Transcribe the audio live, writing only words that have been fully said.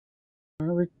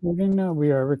recording now?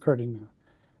 We are recording now.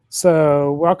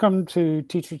 So welcome to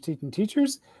Teachers Teaching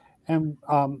Teachers. And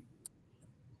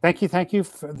thank you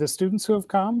for the students who have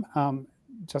come.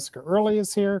 Jessica Early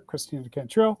is here, Christina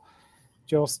Cantrell,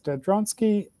 Jill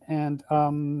Stedronsky, and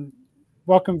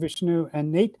welcome Vishnu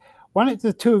and Nate. Why don't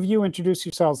the two of you introduce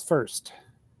yourselves first?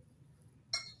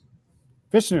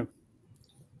 Vishnu.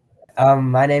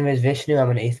 My name is Vishnu. I'm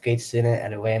an 8th grade student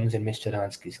at Williams in Mr.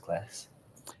 Donsky's class.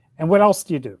 And what else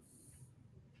do you do?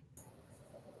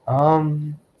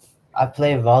 I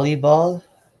play volleyball,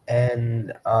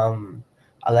 and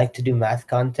I like to do math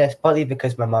contests, partly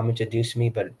because my mom introduced me,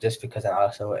 but just because I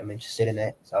also am interested in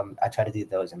it. So I try to do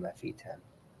those in my free time.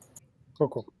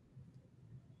 Cool.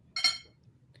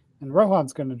 And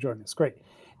Rohan's going to join us. Great.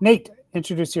 Nate,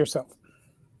 introduce yourself.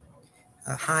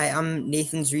 Hi, I'm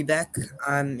Nathan Zrebeck.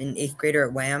 I'm an 8th grader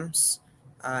at WAMS,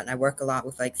 and I work a lot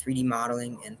with like 3D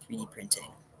modeling and 3D printing.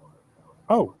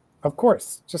 Oh, of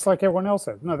course, just like everyone else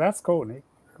says. No, that's cool, Nate.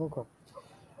 Cool.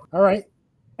 All right,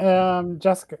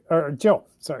 Jessica or Jill.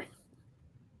 Sorry,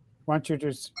 why don't you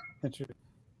just introduce?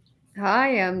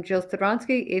 Hi, I'm Jill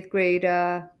Stedronsky, 8th grade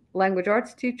language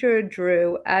arts teacher,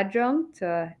 Drew adjunct,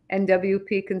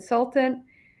 NWP consultant.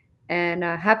 And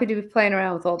happy to be playing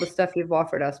around with all the stuff you've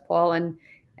offered us, Paul.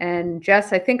 And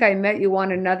Jess, I think I met you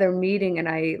on another meeting, and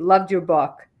I loved your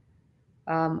book.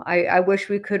 I wish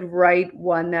we could write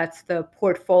one that's the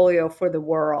portfolio for the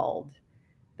world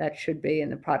that should be in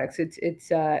the products.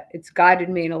 It's guided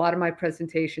me in a lot of my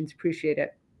presentations. Appreciate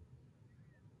it.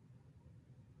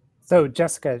 So,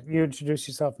 Jessica, you introduce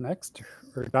yourself next,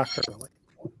 or Dr.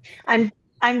 Early?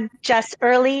 I'm Jess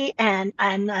Early, and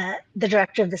I'm the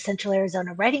director of the Central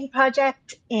Arizona Writing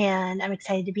Project, and I'm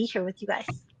excited to be here with you guys.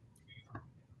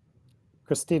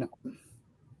 Christina.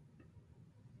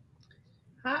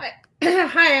 Hi,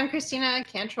 I'm Christina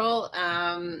Cantrell.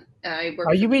 I work.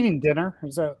 Are you eating dinner?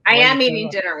 I am eating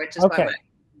dinner, which is okay. why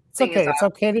It's okay. It's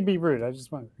okay to be rude. I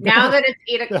just want. Now that it's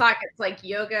 8 o'clock, it's like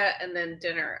yoga and then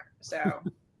dinner, so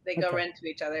they go into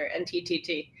each other, and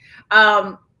TTT.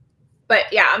 But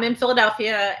yeah, I'm in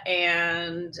Philadelphia,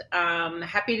 and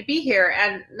happy to be here.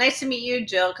 And nice to meet you,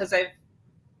 Jill, because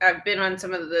I've been on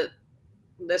some of the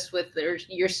list with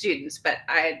your students, but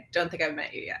I don't think I've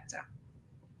met you yet. So,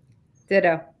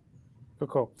 ditto.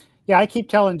 Cool. Yeah, I keep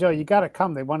telling Jill, you got to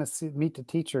come. They want to meet the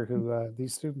teacher who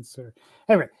these students are.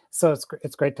 Anyway, so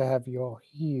it's great to have you all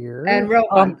here. And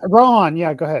Rohan. Rohan,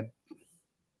 yeah, go ahead.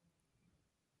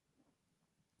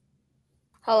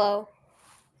 Hello.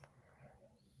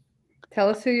 Tell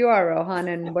us who you are, Rohan,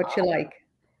 and what you like.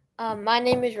 My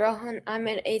name is Rohan. I'm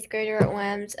an 8th grader at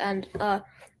WAMS, and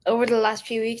over the last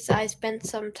few weeks, I spent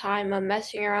some time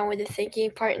messing around with the Thinking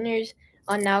Partners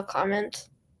on Now Comments.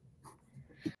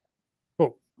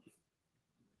 Cool.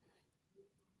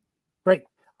 Great.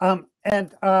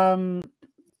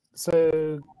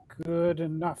 So good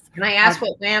enough. Can I ask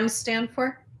what WAMS stand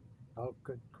for? Oh,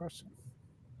 good question.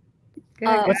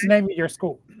 What's the name of your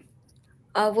school?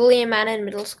 William Annan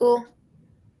Middle School.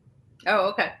 Oh,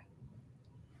 okay.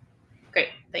 Great,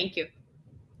 thank you.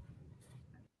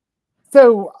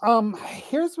 So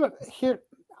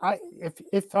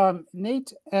if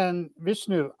Nate and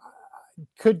Vishnu,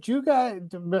 could you guys,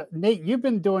 Nate, you've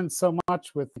been doing so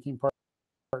much with Thinking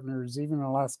Partners even in the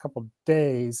last couple of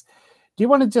days. Do you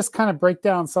want to just kind of break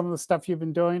down some of the stuff you've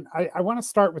been doing? I want to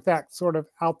start with that sort of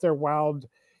out there wild,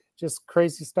 just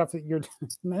crazy stuff that you're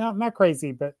not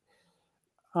crazy, but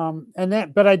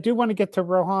but I do want to get to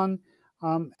Rohan,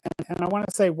 and I want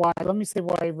to say why. Let me say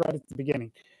why right at the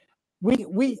beginning.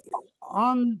 We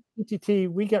on TTT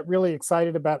we get really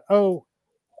excited about, oh,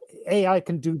 AI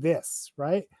can do this,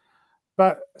 right?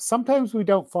 But sometimes we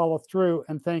don't follow through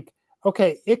and think,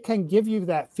 okay, it can give you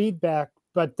that feedback,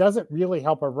 but does it really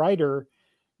help a writer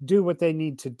do what they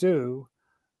need to do?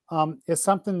 Is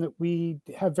something that we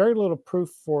have very little proof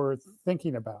for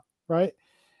thinking about, right?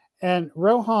 And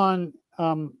Rohan,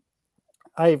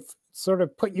 I've sort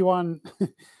of put you on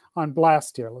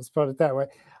blast here. Let's put it that way.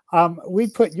 We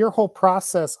put your whole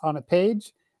process on a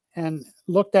page and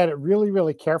looked at it really,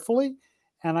 really carefully.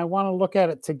 And I want to look at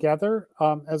it together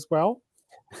as well.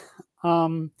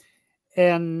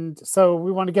 And so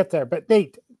we want to get there. But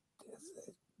Nate,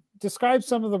 describe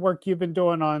some of the work you've been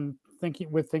doing on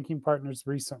Thinking Partners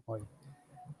recently.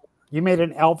 You made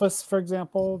an Elvis, for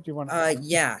example. Do you want to?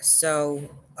 Yeah. So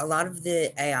a lot of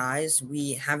the AIs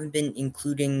we haven't been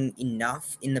including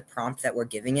enough in the prompt that we're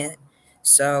giving it.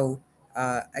 So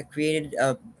I created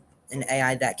an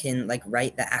AI that can like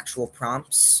write the actual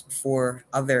prompts for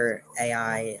other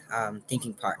AI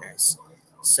thinking partners.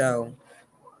 So.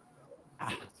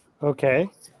 Okay.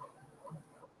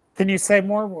 Can you say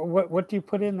more? What do you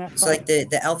put in that? So like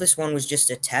the Elvis one was just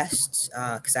a test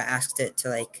because I asked it to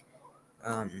like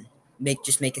make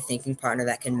a thinking partner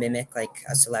that can mimic like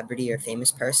a celebrity or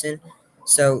famous person.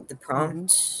 So the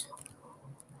prompt.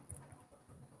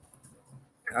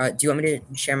 Do you want me to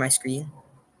share my screen?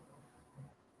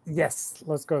 Yes,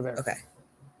 let's go there. Okay.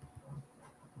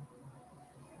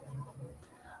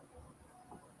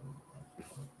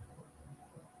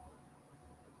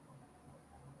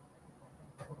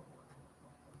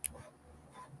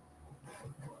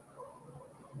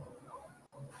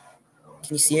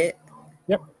 Can you see it?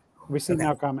 Yep. We see Okay.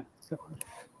 now comment. Yep.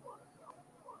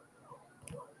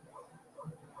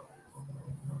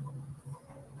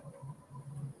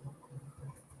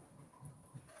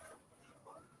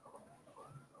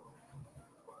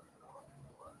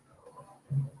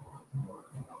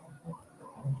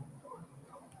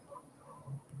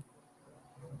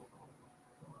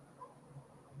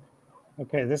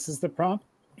 Okay, this is the prompt.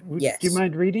 Yes. Do you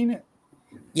mind reading it?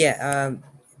 Yeah.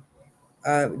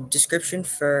 Description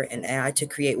for an AI to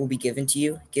create will be given to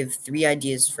you. Give 3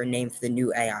 ideas for a name for the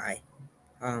new AI.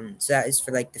 So that is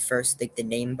for like the first, like the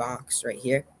name box right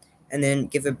here. And then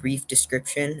give a brief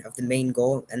description of the main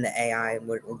goal and the AI and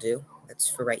what it will do. That's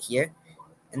for right here.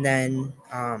 And then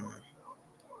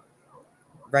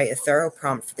write a thorough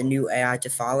prompt for the new AI to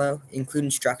follow. Include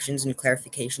instructions and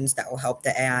clarifications that will help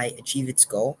the AI achieve its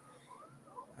goal.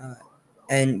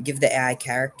 And give the AI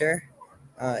character.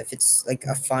 If it's like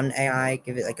a fun AI,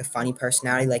 give it like a funny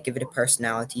personality. Like give it a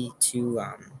personality to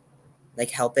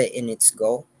like help it in its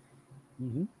goal.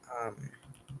 Mm-hmm.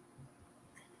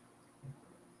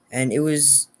 And it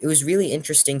was really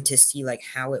interesting to see like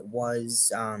how it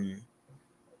was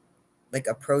like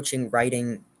approaching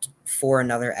writing for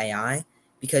another AI,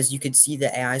 because you could see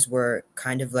the AIs were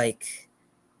kind of like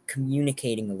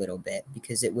communicating a little bit,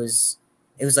 because it was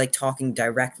like talking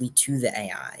directly to the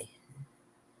AI,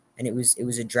 and it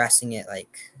was addressing it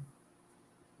like.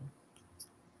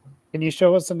 Can you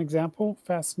show us an example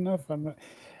fast enough? Yeah.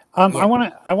 I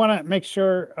want to make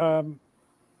sure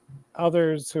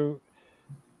others who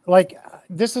like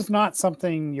this is not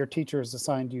something your teacher has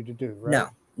assigned you to do, right?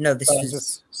 No, this is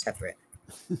just separate.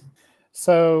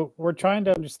 So we're trying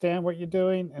to understand what you're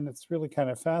doing, and it's really kind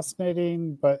of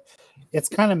fascinating, but it's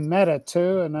kind of meta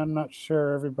too, and I'm not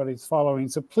sure everybody's following.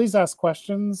 So please ask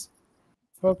questions,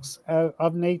 folks,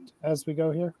 of Nate as we go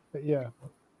here. But yeah.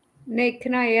 Nate,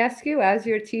 can I ask you, as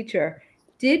your teacher,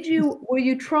 were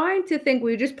you trying to think,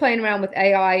 were you just playing around with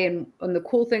AI and the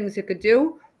cool things it could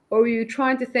do? Or were you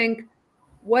trying to think,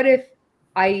 what if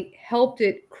I helped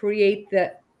it create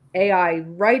the AI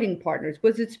writing partners?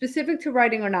 Was it specific to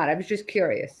writing or not? I was just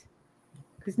curious.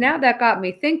 Because now that got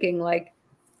me thinking, like,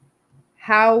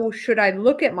 how should I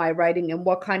look at my writing and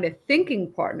what kind of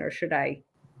thinking partner should I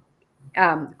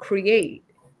create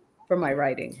for my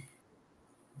writing?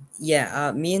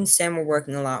 Yeah, me and Sam were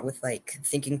working a lot with like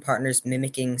thinking partners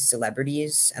mimicking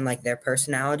celebrities and like their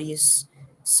personalities.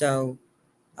 So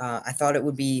I thought it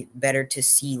would be better to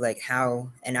see like how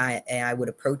an AI would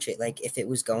approach it. Like if it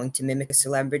was going to mimic a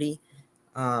celebrity,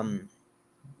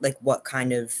 like what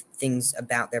kind of things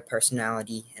about their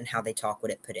personality and how they talk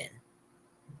would it put in.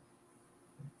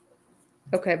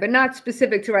 Okay, but not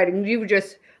specific to writing. You were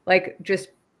just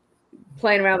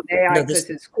playing around with AI because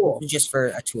it's cool. Just for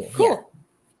a tool. Cool. Yeah.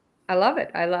 I love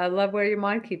it. I love where your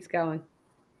mind keeps going.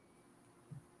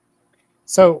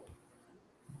 So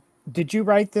did you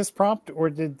write this prompt or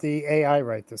did the AI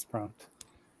write this prompt?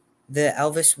 The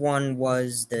Elvis one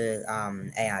was the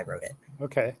AI wrote it.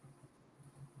 Okay.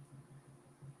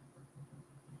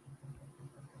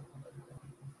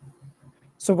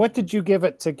 So what did you give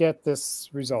it to get this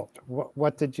result?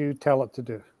 What did you tell it to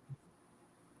do?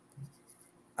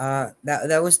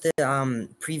 That was the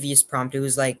previous prompt. It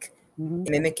was like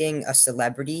mimicking a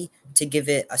celebrity to give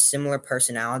it a similar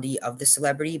personality of the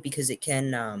celebrity, because it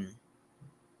can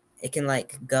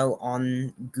like go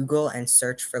on Google and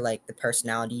search for like the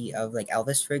personality of like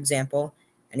Elvis, for example,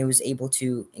 and it was able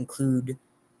to include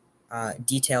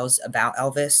details about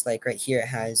Elvis. Like right here, it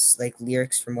has like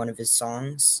lyrics from one of his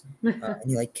songs,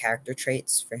 and like character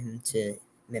traits for him to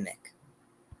mimic.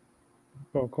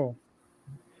 Cool.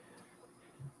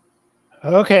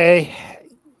 Okay.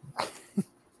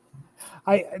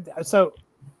 I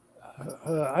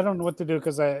don't know what to do,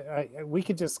 because we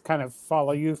could just kind of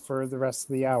follow you for the rest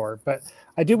of the hour, but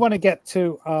I do want to get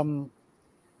to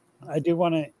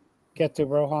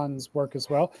Rohan's work as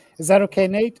well. Is that okay,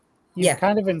 Nate? You've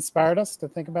kind of inspired us to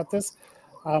think about this,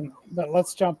 but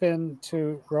let's jump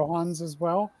into Rohan's as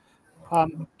well.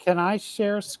 Can I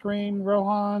share screen,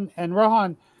 Rohan? And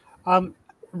Rohan,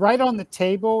 right on the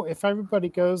table, if everybody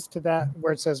goes to that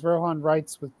where it says Rohan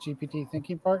Writes with GPT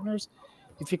Thinking Partners,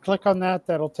 if you click on that,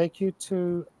 that'll take you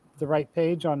to the right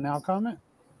page on Now Comment.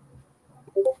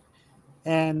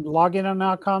 And log in on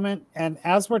Now Comment. And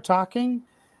as we're talking,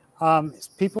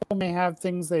 people may have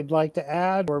things they'd like to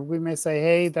add, or we may say,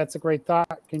 hey, that's a great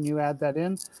thought. Can you add that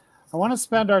in? I want to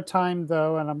spend our time,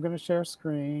 though, and I'm going to share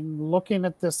screen, looking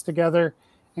at this together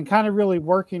and kind of really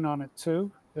working on it,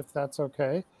 too, if that's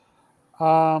okay.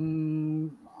 I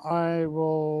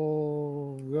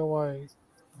will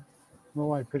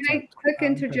I Can I quick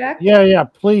interject? Yeah,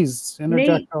 please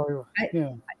interject.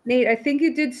 Nate, I think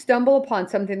you did stumble upon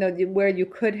something though where you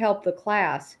could help the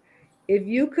class. If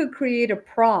you could create a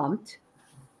prompt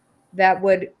that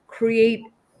would create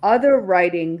other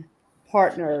writing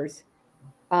partners,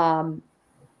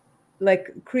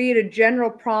 like create a general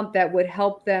prompt that would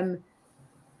help them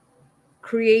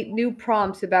create new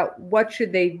prompts about what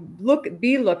should they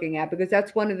be looking at, because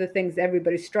that's one of the things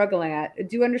everybody's struggling at.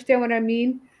 Do you understand what I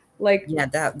mean? Like, yeah,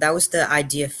 that was the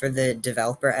idea for the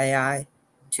developer AI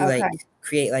to okay. like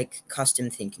create like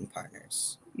custom thinking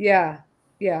partners. Yeah.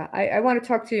 I want to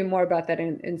talk to you more about that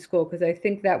in school, because I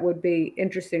think that would be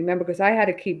interesting. Remember, because I had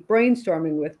to keep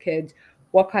brainstorming with kids,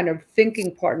 what kind of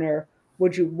thinking partner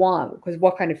would you want? Because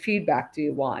what kind of feedback do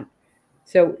you want?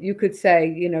 So you could say,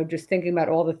 you know, just thinking about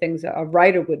all the things a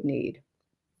writer would need.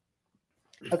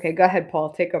 Okay, go ahead,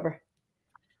 Paul, take over.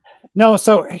 No,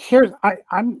 so here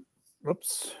I'm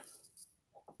oops.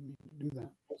 Do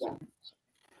that.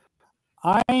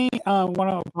 I want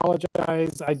to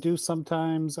apologize. I do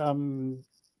sometimes kind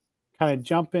of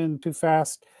jump in too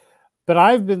fast, but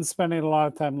I've been spending a lot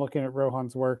of time looking at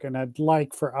Rohan's work, and I'd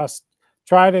like for us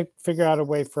try to figure out a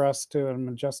way for us to, I'm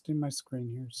adjusting my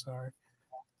screen here, sorry,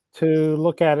 to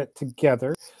look at it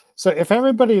together. So if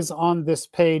everybody is on this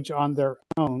page on their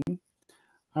own,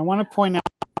 I want to point out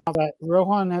that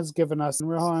Rohan has given us, and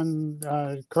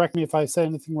Rohan, correct me if I say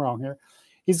anything wrong here,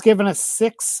 he's given us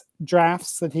 6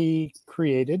 drafts that he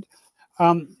created.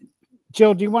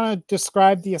 Jill, do you want to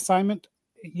describe the assignment?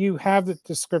 You have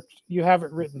you have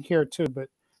it written here too, but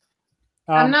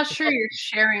I'm not sure you're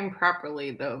sharing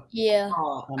properly though. Yeah.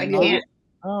 I can't.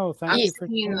 Oh, thank you for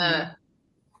seeing the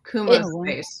Kuma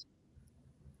space.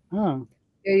 Oh.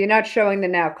 Yeah, you're not showing the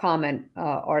Now Comment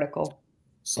article.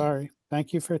 Sorry.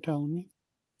 Thank you for telling me.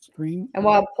 Screen. And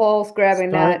while Paul's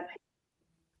grabbing that.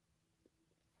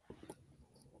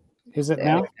 Is it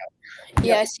now?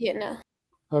 Yeah, I see it now.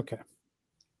 Okay.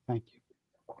 Thank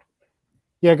you.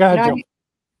 Yeah, go ahead, Jill.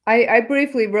 I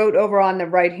briefly wrote over on the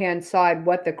right-hand side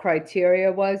what the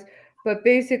criteria was, but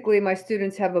basically my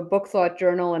students have a book thought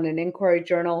journal and an inquiry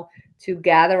journal to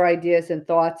gather ideas and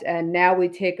thoughts. And now we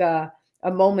take a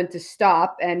moment to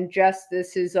stop and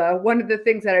this is one of the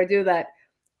things that I do, that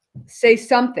say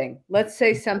something. Let's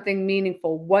say something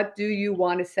meaningful. What do you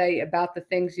want to say about the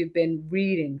things you've been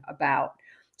reading about?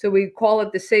 So we call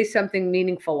it the Say Something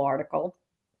Meaningful article.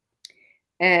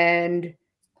 And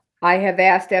I have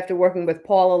asked, after working with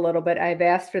Paul a little bit, I've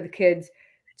asked for the kids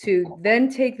to then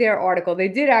take their article. They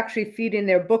did actually feed in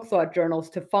their book thought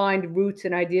journals to find roots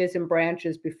and ideas and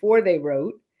branches before they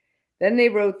wrote. Then they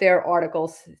wrote their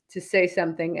articles to say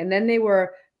something. And then they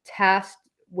were tasked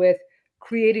with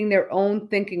creating their own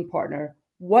thinking partner.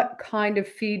 What kind of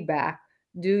feedback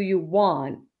do you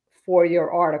want for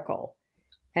your article?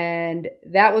 And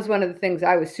that was one of the things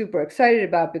I was super excited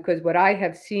about, because what I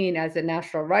have seen as a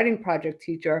National Writing Project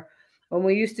teacher, when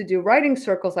we used to do writing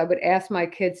circles, I would ask my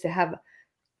kids to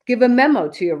give a memo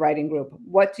to your writing group.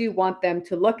 What do you want them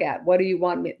to look at? What do you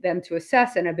want them to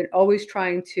assess? And I've been always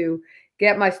trying to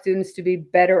get my students to be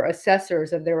better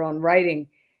assessors of their own writing.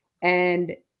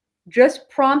 And just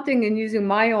prompting and using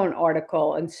my own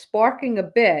article and sparking a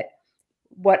bit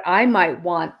what I might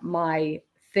want my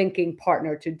thinking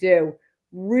partner to do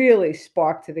really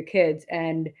sparked to the kids.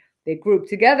 And they grouped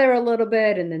together a little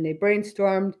bit, and then they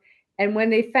brainstormed. And when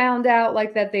they found out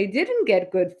like that they didn't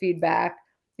get good feedback,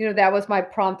 you know, that was my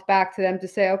prompt back to them to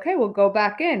say, okay, well, go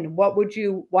back in.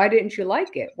 Why didn't you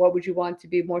like it? What would you want to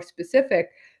be more specific?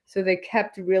 So they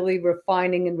kept really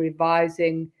refining and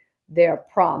revising their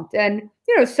prompt. And,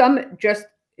 you know, some just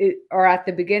are at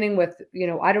the beginning with, you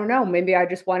know, I don't know, maybe I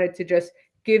just wanted to just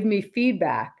give me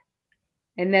feedback.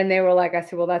 And then they were like, I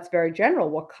said, well, that's very general.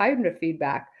 What kind of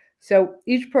feedback? So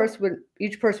each person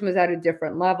was at a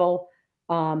different level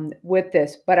with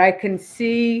this, but I can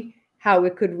see how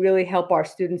it could really help our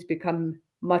students become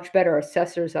much better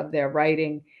assessors of their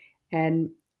writing. And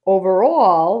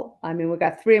overall, I mean, we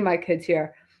got 3 of my kids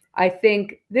here. I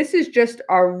think this is just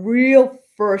our real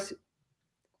first,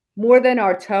 more than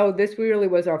our toe. This really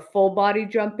was our full body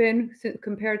jump in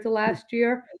compared to last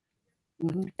year.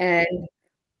 Mhm. And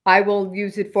I will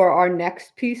use it for our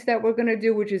next piece that we're going to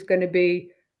do, which is going to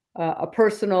be a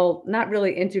personal, not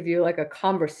really interview, like a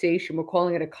conversation. We're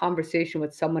calling it a conversation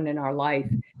with someone in our life.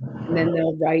 And then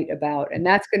they'll write about, and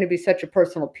that's going to be such a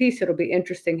personal piece. It'll be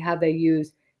interesting how they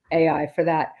use AI for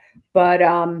that. But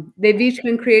they've each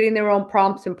been creating their own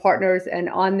prompts and partners. And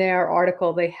on their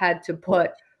article, they had to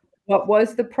put what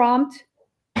was the prompt,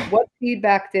 what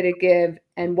feedback did it give,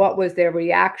 and what was their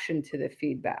reaction to the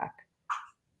feedback.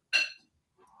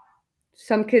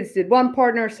 Some kids did one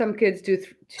partner, some kids do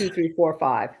 2, 3, 4,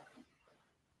 5.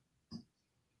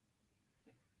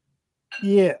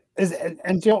 Yeah,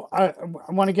 and Jill, I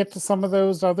want to get to some of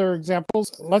those other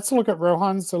examples. Let's look at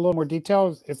Rohan's a little more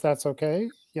detail, if that's okay.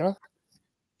 Yeah,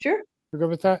 Sure. we're good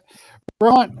with that.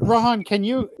 Rohan, can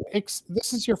you?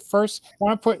 This is your first. I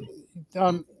want to put,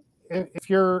 if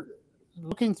you're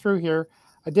looking through here,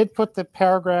 I did put the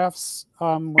paragraphs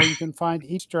where you can find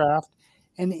each draft,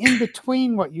 and in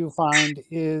between what you find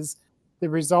is the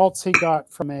results he got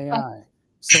from AI.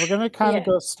 So we're going to kind of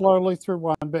go slowly through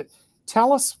one, but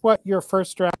tell us what your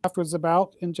first draft was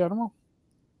about in general.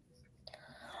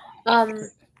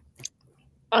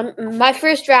 My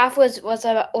first draft was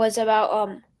about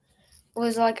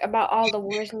about all the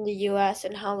wars in the U.S.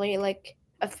 and how they like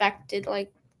affected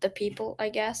like the people, I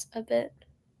guess, a bit.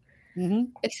 Mm-hmm.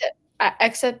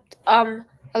 Except a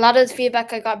lot of the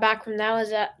feedback I got back from that was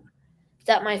that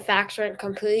my facts weren't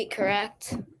completely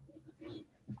correct.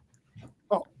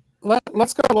 Well,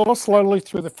 let's go a little slowly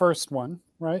through the first one,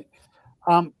 right?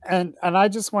 And I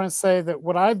just want to say that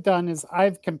what I've done is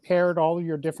I've compared all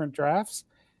your different drafts,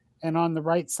 and on the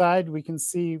right side we can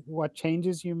see what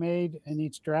changes you made in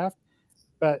each draft,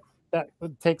 but that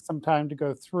would take some time to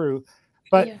go through.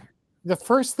 But the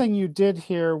first thing you did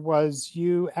here was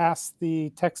you asked the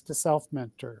text to self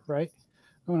mentor, right?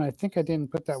 Oh, and I think I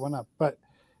didn't put that one up, but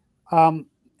and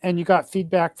you got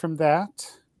feedback from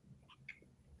that.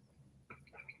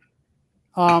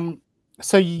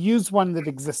 So you used one that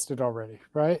existed already,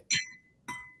 right?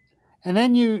 And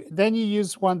then you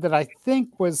used one that I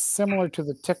think was similar to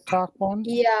the TikTok one.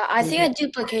 Yeah, I think I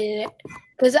duplicated it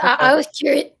because I was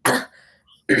curious.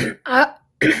 I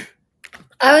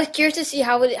was curious to see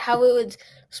how it would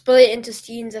split it into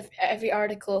scenes of every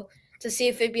article to see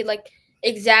if it'd be like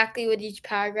exactly with each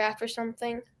paragraph or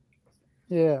something.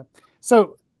 Yeah.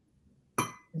 So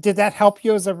did that help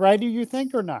you as a writer, you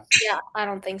think, or not? Yeah, I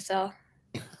don't think so.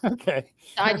 Okay.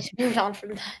 I just moved on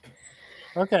from that.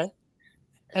 Okay.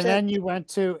 And then you went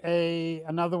to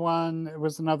another one. It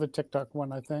was another TikTok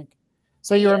one, I think.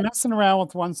 So you were messing around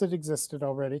with ones that existed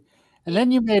already. And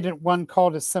then you made it one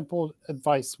called a simple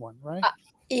advice one, right?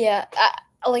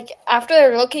 Like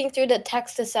after looking through the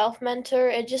text to self mentor,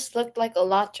 it just looked like a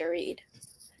lot to read.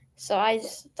 So I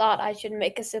just thought I should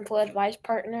make a simple advice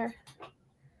partner.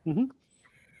 Mm-hmm.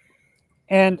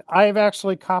 And I've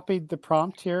actually copied the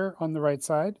prompt here on the right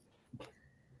side.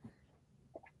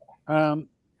 And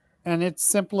it's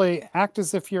simply act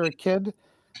as if you're a kid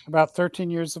about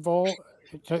 13 years old.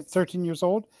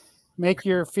 Make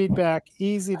your feedback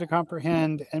easy to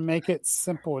comprehend and make it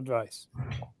simple advice.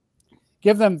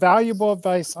 Give them valuable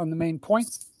advice on the main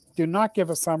points. Do not give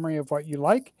a summary of what you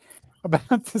like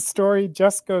about the story.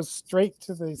 Just go straight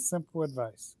to the simple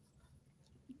advice.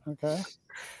 Okay.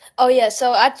 Oh yeah.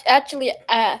 So actually,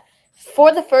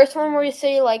 for the first one where you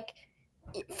say like,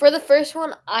 for the first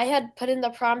one, I had put in the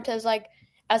prompt as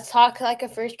talk like a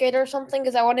first grader or something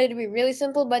because I wanted it to be really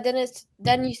simple. But then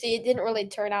you see it didn't really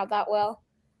turn out that well.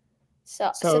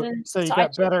 So you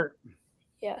got better.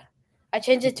 Yeah, I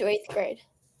changed it to 8th grade.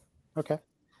 Okay.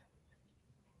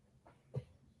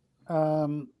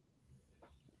 And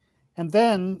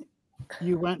then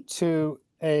you went to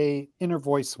a inner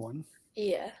voice one.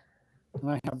 Yeah. And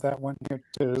I have that one here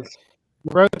too.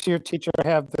 You wrote to your teacher. I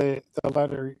have the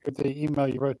letter, the email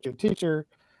you wrote to your teacher.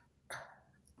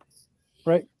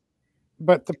 Right.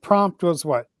 But the prompt was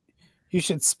what? You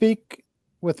should speak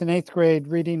with an 8th grade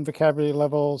reading vocabulary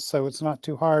level so it's not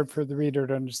too hard for the reader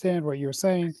to understand what you're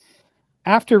saying.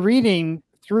 After reading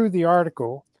through the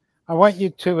article, I want you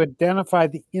to identify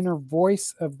the inner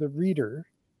voice of the reader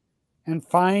and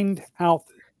find out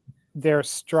their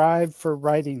strive for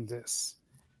writing this.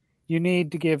 You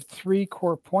need to give 3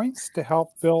 core points to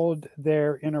help build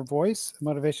their inner voice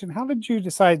motivation. How did you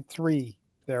decide 3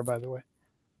 there, by the way?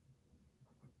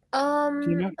 I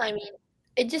mean,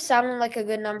 it just sounded like a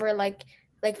good number. Like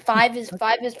 5 is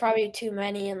probably too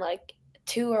many, and like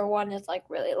 2 or 1 is like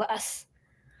really less.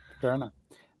 Fair enough.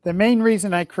 The main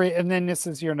reason I create, and then this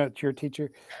is your note to your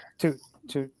teacher, to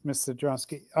Mr.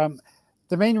 Dronsky.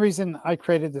 The main reason I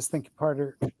created this thinking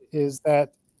partner is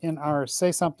that in our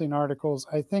Say Something articles,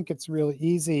 I think it's really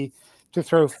easy to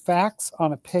throw facts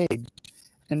on a page,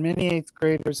 and many eighth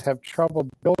graders have trouble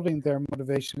building their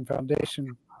motivation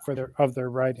foundation for their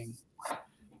writing.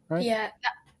 Right? Yeah,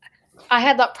 I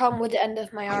had that problem with the end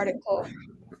of my article.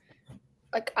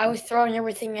 Like, I was throwing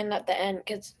everything in at the end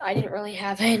because I didn't really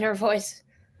have an inner voice.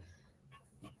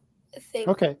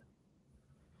 Okay.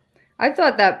 I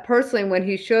thought that personally when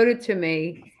he showed it to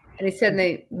me and he sent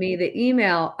me the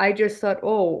email, I just thought,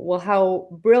 oh, well, how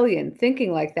brilliant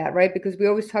thinking like that, right? Because we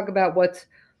always talk about what's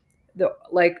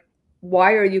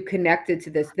why are you connected to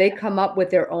this? They come up with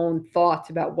their own thoughts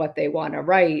about what they want to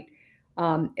write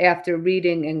after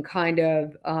reading and kind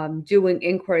of doing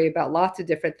inquiry about lots of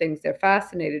different things they're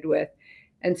fascinated with.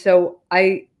 And so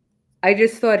I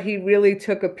just thought he really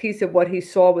took a piece of what he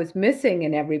saw was missing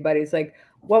in everybody's, like,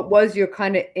 what was your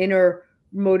kind of inner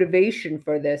motivation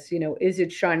for this? Is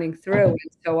it shining through?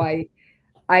 And so I,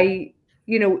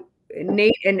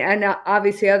 Nate and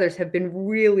obviously others have been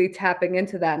really tapping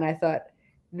into that. And I thought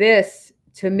this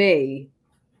to me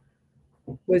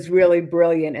was really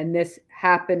brilliant. And this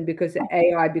happened because of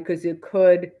AI, because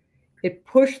it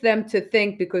pushed them to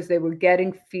think because they were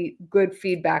getting good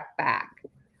feedback back.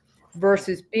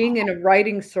 Versus being in a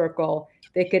writing circle,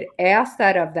 they could ask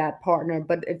that of that partner,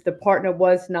 but if the partner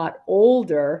was not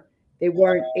older, they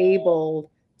weren't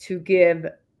able to give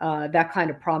that kind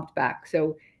of prompt back.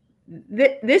 So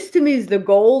this to me is the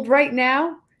gold right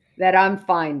now that I'm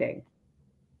finding.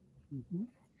 Mm-hmm.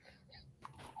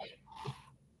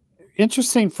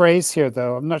 Interesting phrase here,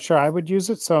 though. I'm not sure I would use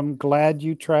it, so I'm glad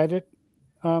you tried it,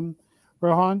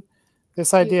 Rohan.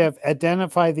 This idea of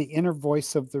identify the inner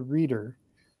voice of the reader.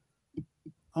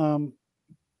 And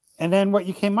then what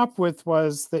you came up with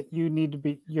was that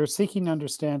you're seeking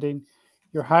understanding,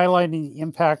 you're highlighting the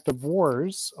impact of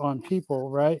wars on people,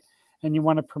 right? And you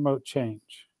want to promote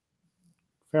change.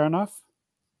 Fair enough?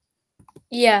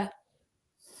 Yeah.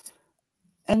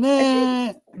 And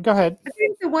then, go ahead. I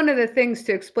think that one of the things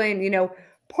to explain,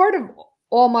 part of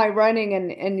all my writing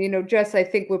and Jess, I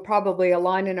think we're probably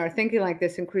aligned in our thinking like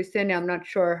this. And Christina, I'm not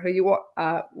sure who you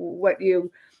are, what you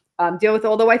deal with.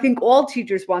 Although I think all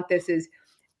teachers want this is,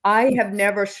 I have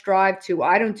never strived to,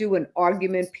 I don't do an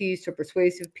argument piece or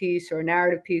persuasive piece or a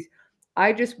narrative piece.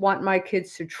 I just want my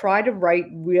kids to try to write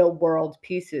real world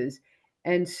pieces.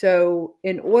 And so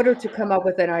in order to come up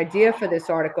with an idea for this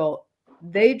article,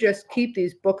 they just keep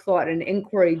these book thought and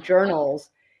inquiry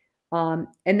journals. And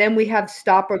then we have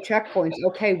stopper checkpoints.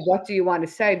 Okay, what do you want to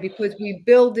say? Because we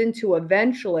build into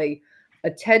eventually a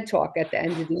TED Talk at the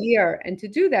end of the year. And to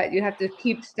do that, you have to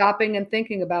keep stopping and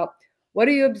thinking about, what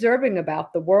are you observing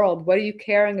about the world? What are you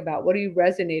caring about? What are you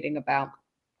resonating about?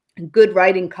 And good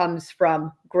writing comes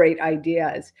from great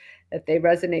ideas that they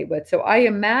resonate with. So I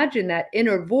imagine that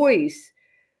inner voice,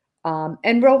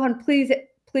 and Rohan, please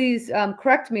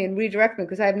correct me and redirect me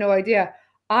because I have no idea.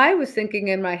 I was thinking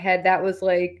in my head that was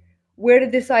like, where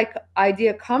did this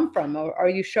idea come from? Or are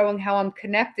you showing how I'm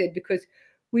connected? Because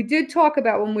we did talk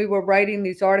about when we were writing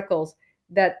these articles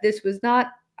that this was not,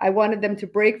 I wanted them to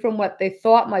break from what they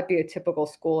thought might be a typical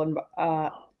school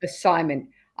assignment.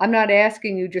 I'm not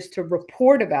asking you just to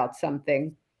report about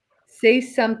something. Say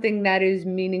something that is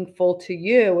meaningful to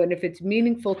you. And if it's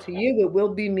meaningful to you, it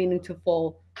will be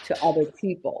meaningful to other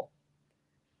people.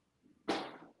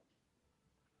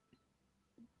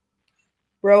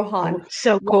 Rohan, oh,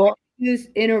 so cool. Use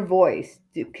inner voice.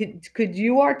 Could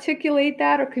you articulate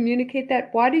that or communicate that?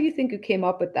 Why do you think you came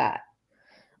up with that?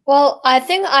 Well, I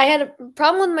think I had a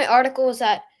problem with my article was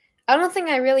that I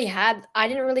didn't really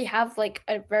have like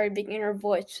a very big inner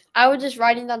voice. I was just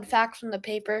writing down facts from the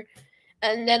paper,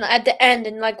 and then at the end,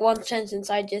 in like one sentence,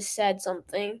 I just said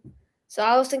something. So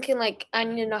I was thinking like I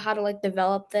need to know how to like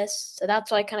develop this. So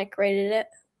that's why I kind of created it.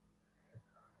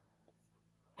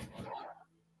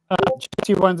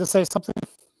 Do you wanted to say something?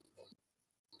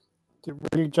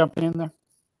 Were you jumping in there?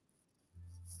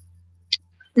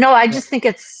 No, I just think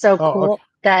it's so cool okay.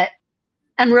 that,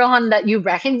 and Rohan, that you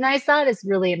recognize that is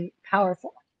really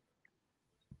powerful.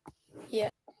 Yeah.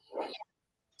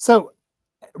 So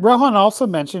Rohan also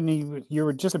mentioned, you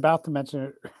were just about to mention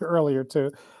it earlier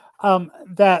too,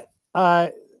 that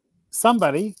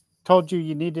somebody told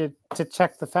you needed to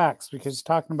check the facts because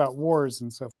you're talking about wars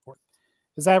and so forth.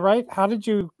 Is that right? How did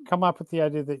you come up with the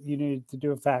idea that you needed to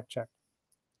do a fact check?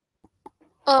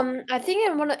 I think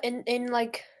in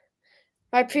like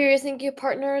my previous thinking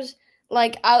partners,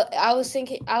 like I was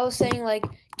saying like,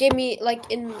 give me like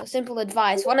in simple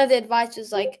advice. One of the advice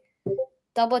is like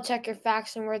double check your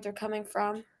facts and where they're coming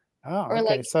from. Oh, or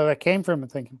okay. Like, so that came from a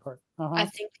thinking part. I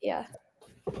think, yeah.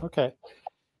 Okay.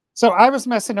 So I was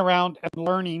messing around and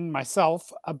learning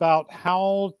myself about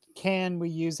how can we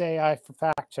use AI for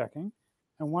fact checking.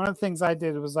 And one of the things I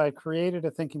did was I created a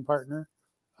thinking partner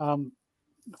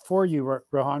for you,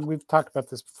 Rohan. We've talked about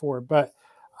this before, but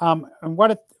and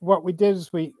what we did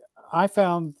is I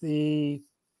found the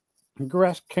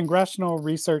Congressional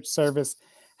Research Service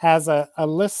has a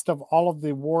list of all of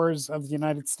the wars of the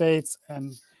United States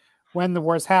and when the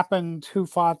wars happened, who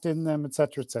fought in them, et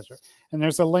cetera, et cetera. And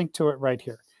there's a link to it right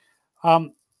here.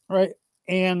 Right.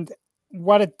 And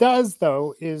what it does,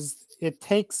 though, is it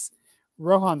takes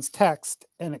Rohan's text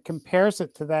and it compares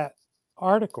it to that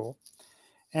article.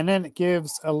 And then it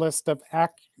gives a list of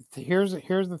here's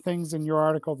the things in your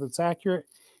article that's accurate.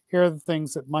 Here are the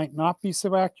things that might not be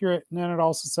so accurate. And then it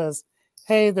also says,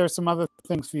 hey, there's some other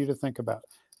things for you to think about.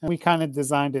 And we kind of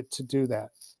designed it to do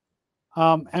that.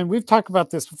 And we've talked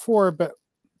about this before, but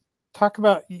talk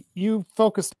about, you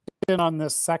focused in on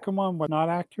this second one, was not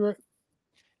accurate.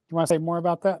 You want to say more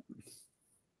about that?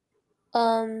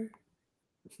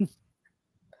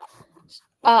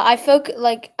 I focus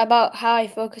about how I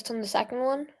focused on the second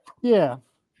one. Yeah.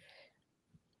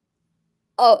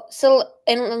 Oh, so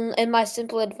in my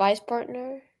simple advice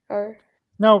partner, or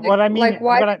no, what I mean,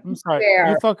 I'm sorry, fair.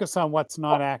 you focus on what's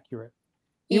not accurate.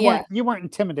 You weren't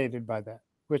intimidated by that,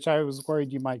 which I was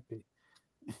worried you might be.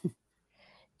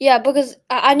 Yeah, because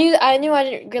I knew I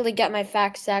didn't really get my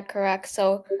facts that correct.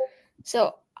 So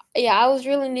yeah, I was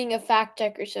really needing a fact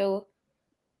checker. So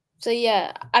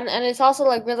yeah, and it's also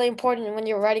like really important when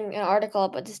you're writing an article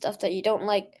about the stuff that you don't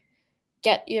like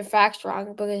get your facts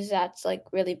wrong, because that's like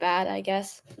really bad, I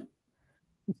guess.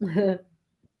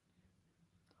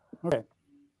 Okay.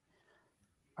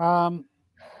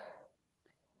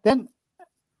 Then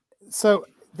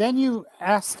you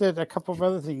asked it a couple of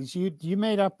other things. You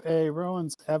made up a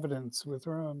Rohan's evidence with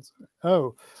Rohan's.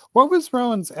 Oh, what was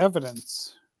Rohan's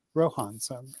evidence? Rohan's.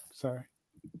 I'm sorry.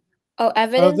 Oh,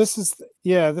 evidence. Oh, this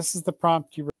is the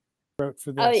prompt you wrote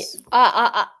for this.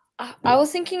 I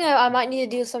was thinking I might need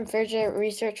to do some further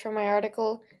research for my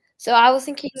article. So I was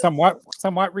thinking somewhat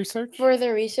research.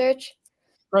 Further research.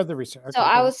 Further research. Okay, so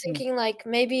I was thinking like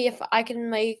maybe if I can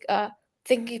make a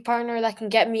thinking partner that can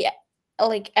get me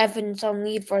like evidence on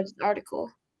need for this article.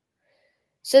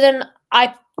 So then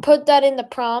I put that in the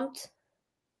prompt,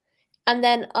 and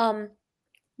then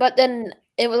but then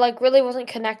it like really wasn't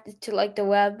connected to like the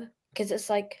web, because it's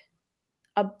like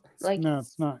a like no,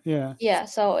 it's not. Yeah. Yeah,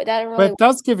 so that didn't really. But it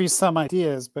does give you some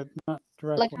ideas, but not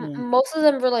directly. Like most of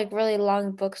them were like really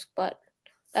long books, but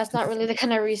that's not really the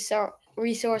kind of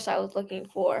resource I was looking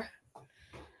for.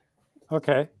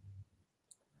 Okay.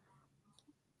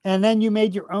 And then you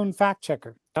made your own fact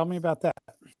checker. Tell me about that.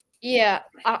 Yeah,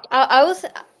 I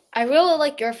really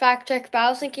like your fact check, but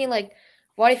I was thinking like,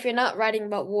 what if you're not writing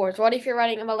about wars? What if you're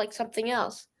writing about like something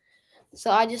else?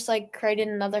 So I just like created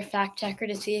another fact checker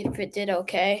to see if it did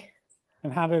okay.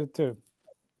 And how did it do?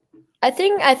 I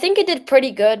think it did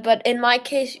pretty good, but in my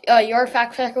case, your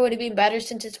fact checker would have been better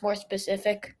since it's more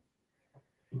specific.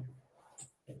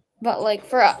 But like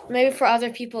maybe for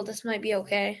other people, this might be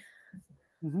okay.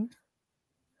 Mm-hmm.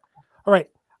 All right,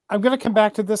 I'm going to come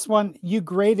back to this one. You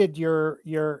graded your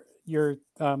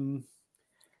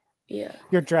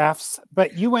drafts,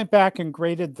 but you went back and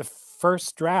graded the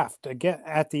first draft again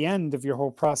at the end of your whole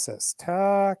process.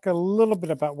 Talk a little bit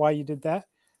about why you did that.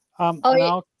 And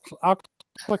I'll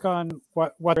click on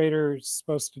what grader is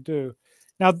supposed to do.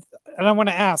 Now, and I want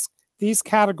to ask, these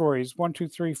categories 1, 2,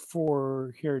 3,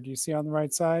 4 here. Do you see on the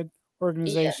right side?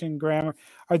 Organization, grammar.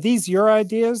 Are these your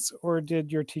ideas, or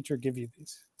did your teacher give you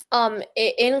these?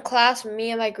 In class,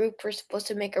 me and my group were supposed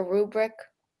to make a rubric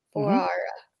for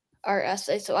our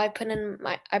essay, so I put in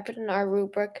our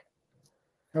rubric.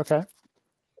 Okay.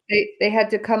 They had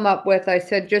to come up with, I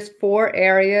said, just 4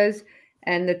 areas,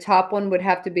 and the top one would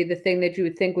have to be the thing that you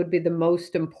would think would be the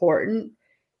most important.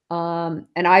 And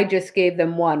I just gave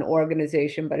them one,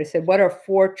 organization, but I said, what are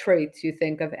 4 traits you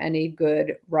think of any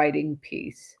good writing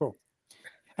piece? Cool.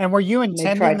 And were you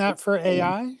intending that for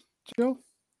AI, Jill?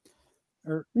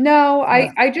 No,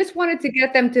 I just wanted to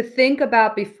get them to think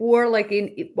about before, like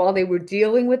while they were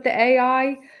dealing with the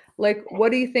AI, like,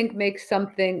 what do you think makes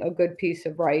something a good piece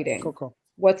of writing? Cool.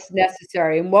 What's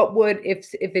necessary, and what would, if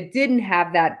it didn't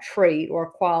have that trait or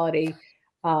quality,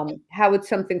 how would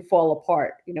something fall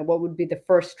apart? What would be the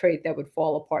first trait that would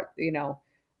fall apart?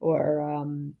 Or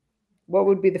what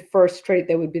would be the first trait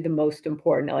that would be the most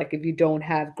important? Like, if you don't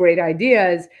have great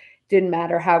ideas, didn't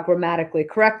matter how grammatically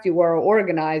correct you were or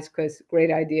organized, because great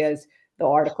ideas, the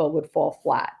article would fall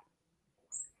flat.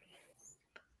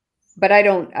 but I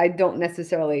don't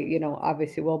necessarily, you know,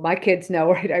 obviously, well, my kids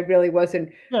know, right? I really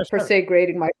wasn't Yeah, per sure. se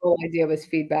grading. My whole idea was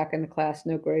feedback in the class,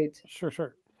 no grades.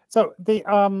 Sure. So the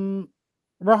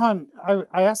Rohan,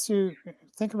 I asked you,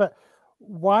 think about,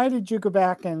 why did you go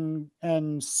back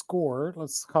and score?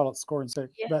 Let's call it score instead,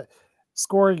 Yeah. but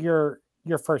score your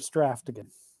first draft again.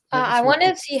 I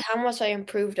wanted to see how much I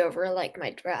improved over like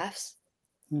my drafts.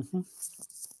 Mm-hmm.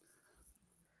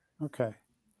 Okay.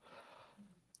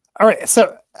 All right.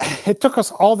 So it took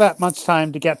us all that much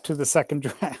time to get to the second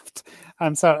draft.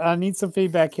 So I need some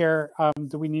feedback here.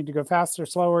 Do we need to go faster,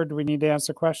 slower? Do we need to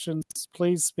answer questions?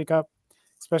 Please speak up,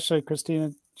 especially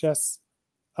Christina, Jess,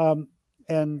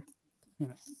 and you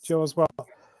know, Joe as well.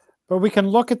 But we can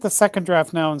look at the second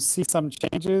draft now and see some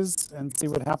changes and see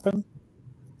what happened.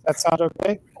 That sound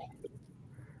okay?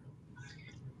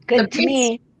 Good to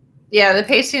me. Yeah, the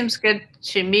pace seems good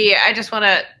to me. I just want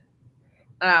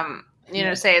to, you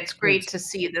know, say it's great to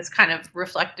see this kind of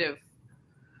reflective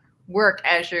work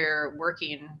as you're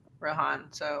working, Rohan.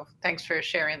 So thanks for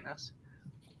sharing this.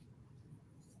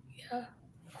 Yeah.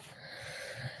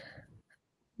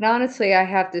 And honestly, I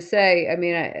have to say, I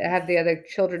mean, I have the other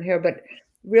children here, but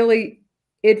really,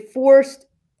 it forced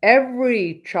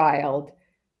every child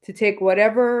to take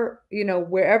whatever, you know,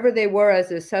 wherever they were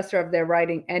as assessor of their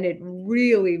writing, and it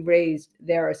really raised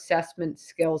their assessment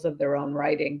skills of their own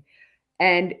writing.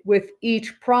 And with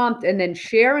each prompt, and then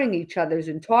sharing each other's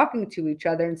and talking to each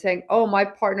other and saying, oh, my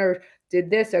partner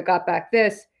did this or got back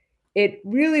this, it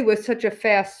really was such a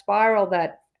fast spiral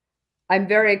that I'm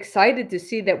very excited to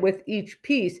see that with each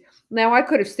piece. Now, I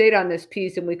could have stayed on this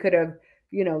piece and we could have,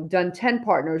 you know, done 10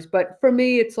 partners. But for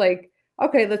me, it's like,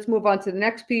 okay, let's move on to the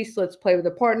next piece. Let's play with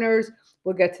the partners.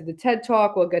 We'll get to the TED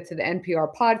Talk. We'll get to the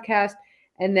NPR podcast.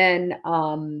 And then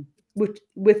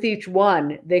with each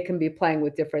one, they can be playing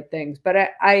with different things. But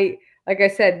I like I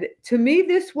said, to me,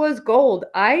 this was gold.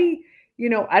 You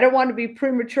know, I don't want to be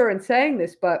premature in saying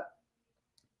this, but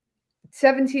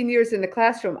 17 years in the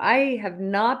classroom, I have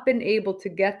not been able to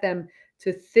get them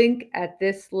to think at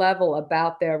this level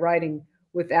about their writing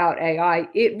without AI.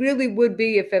 It really would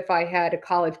be if I had a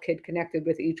college kid connected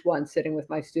with each one sitting with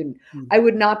my student. I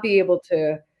would not be able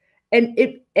to. And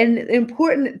the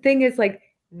important thing is, like,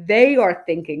 they are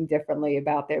thinking differently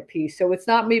about their piece. So it's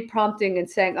not me prompting and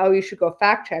saying, oh, you should go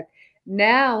fact check.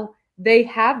 Now they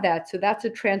have that. So that's a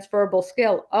transferable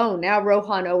skill. Oh, now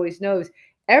Rohan always knows.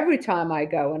 Every time I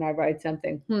go and I write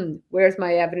something, where's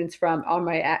my evidence from? Are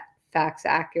my facts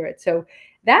accurate? So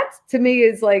that's, to me,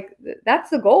 is like, that's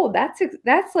the goal. That's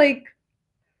like,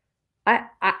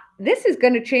 this is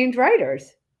going to change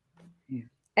writers.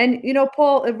 And, you know,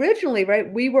 Paul, originally,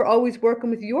 right, we were always working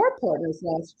with your partners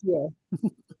last year.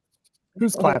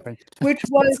 Who's clapping? Which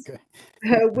was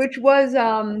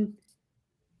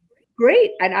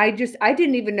great. And I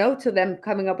didn't even know till them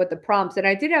coming up with the prompts. And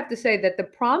I did have to say that the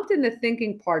prompt in the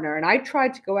Thinking Partner, and I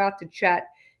tried to go out to Chat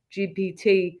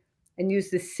GPT and use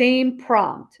the same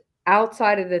prompt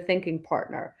outside of the Thinking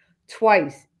Partner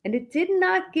twice. And it did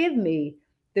not give me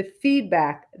the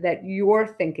feedback that your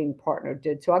Thinking Partner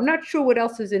did. So I'm not sure what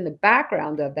else is in the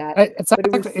background of that.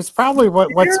 It's probably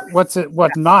what's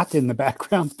not in the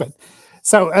background. But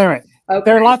so anyway. Okay.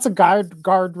 There are lots of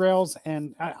guardrails,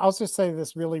 and I'll just say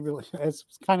this really, it's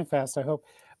kind of fast, I hope.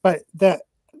 But the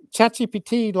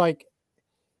ChatGPT, like,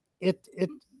 it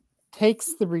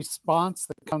takes the response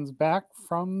that comes back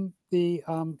from the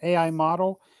AI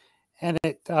model, and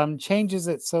it changes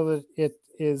it so that it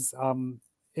is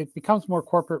it becomes more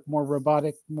corporate, more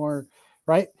robotic, more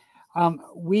right.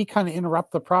 We kind of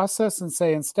interrupt the process and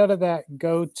say, instead of that,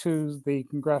 go to the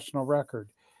congressional record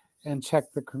and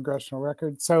check the congressional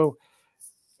record. So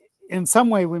in some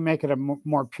way, we make it a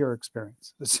more pure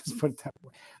experience. Let's just put it that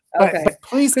way. Okay. But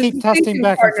please keep testing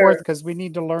back and forth, because we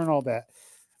need to learn all that.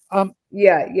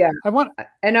 Yeah.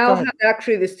 And I'll have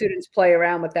actually the students play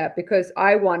around with that, because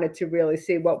I wanted to really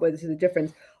see what was the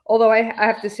difference. Although I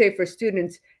have to say, for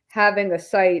students having a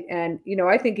site, and, you know,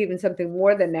 I think even something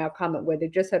more than Now Comment, where they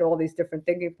just had all these different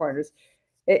thinking partners,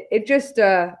 it just,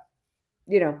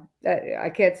 you know, I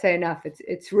can't say enough.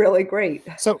 It's really great.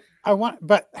 So I want,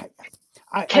 but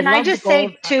Can I just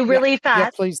say too, really fast? Yeah,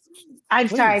 please. I'm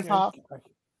sorry, Paul.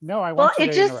 No, I want you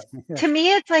to interrupt me. To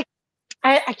me, it's like,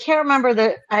 I can't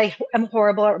remember I am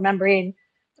horrible at remembering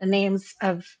the names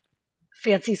of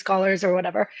fancy scholars or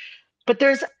whatever, but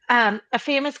there's a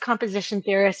famous composition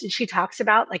theorist, and she talks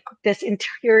about, like, this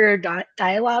interior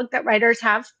dialogue that writers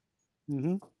have.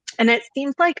 Mm-hmm. And it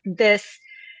seems like this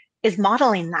is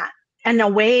modeling that in a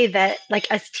way that,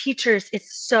 like, as teachers,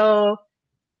 it's so,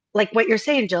 like what you're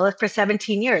saying, Jill, for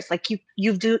 17 years, like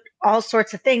you do all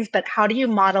sorts of things, but how do you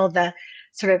model the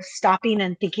sort of stopping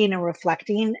and thinking and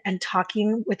reflecting and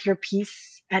talking with your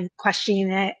piece and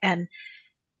questioning it. And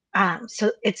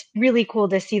so it's really cool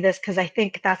to see this, because I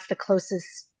think that's the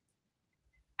closest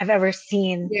I've ever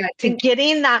seen to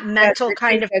getting that mental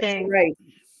kind of thing. Right.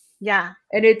 Yeah.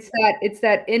 And it's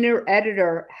that inner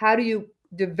editor. How do you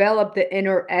develop the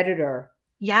inner editor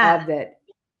of it?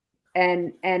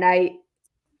 And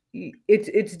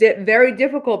it's very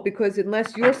difficult, because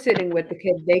unless you're sitting with the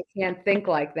kid, they can't think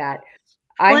like that.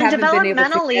 I haven't been able to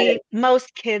developmentally,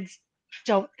 most kids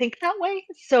don't think that way.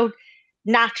 So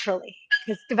naturally,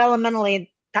 because developmentally,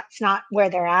 that's not where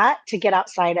they're at to get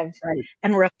outside of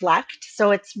and reflect.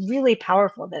 So it's really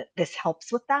powerful that this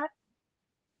helps with that.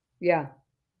 Yeah.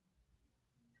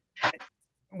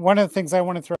 One of the things I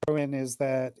want to throw in is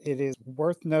that it is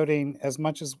worth noting, as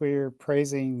much as we're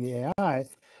praising the AI,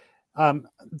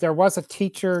 there was a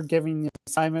teacher giving the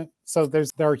assignment. So there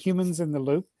are humans in the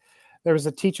loop. There was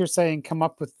a teacher saying, come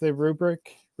up with the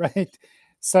rubric, right?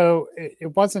 So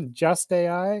it wasn't just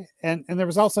AI. And there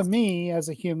was also me as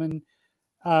a human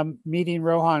meeting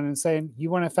Rohan and saying,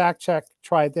 you want to fact check,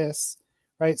 try this,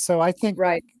 right? So I think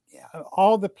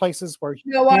all the places where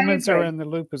humans are in the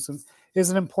loop is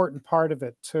an important part of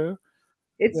it too.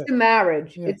 It's the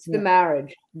marriage. It's the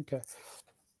marriage. Okay.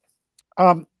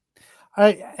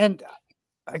 And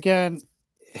again,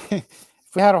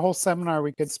 if we had a whole seminar,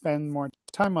 we could spend more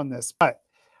time on this, but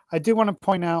I do want to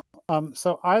point out,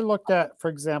 so I looked at, for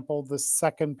example, the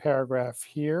second paragraph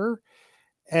here,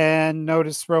 and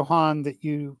notice, Rohan, that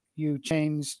you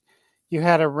changed, you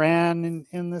had Iran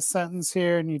in the sentence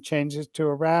here, and you changed it to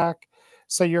Iraq.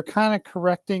 So you're kind of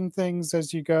correcting things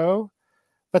as you go,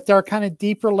 but there are kind of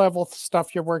deeper level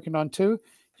stuff you're working on too.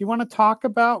 Do you want to talk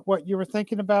about what you were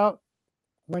thinking about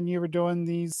when you were doing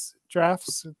these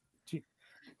drafts?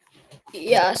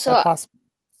 Yeah, so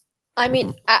I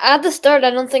mean, at the start,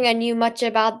 I don't think I knew much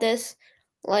about this.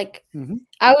 Like,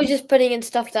 I was just putting in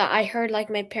stuff that I heard, like,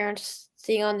 my parents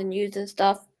seeing on the news and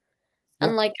stuff.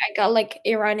 And, like, I got, like,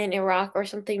 Iran and Iraq or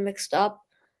something mixed up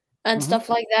and stuff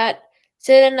like that.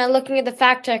 So then looking at the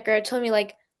fact checker, it told me,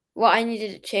 like, what I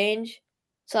needed to change.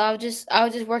 So I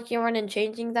was just working around and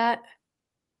changing that.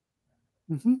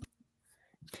 And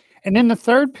in the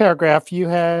third paragraph, you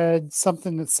had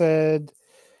something that said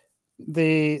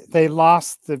they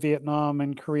lost the Vietnam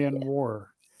and Korean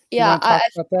War. You want to talk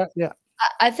about that? Yeah.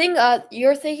 I think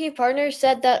your thinking partner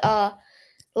said that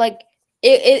like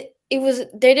it was,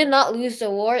 they did not lose the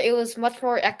war. It was much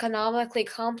more economically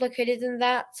complicated than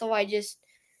that. So I just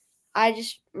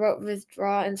wrote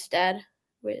withdraw instead.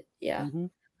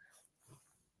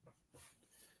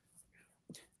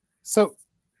 So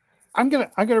I'm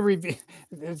gonna review.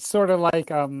 It's sort of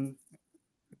like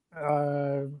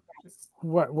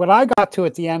what I got to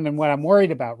at the end, and what I'm worried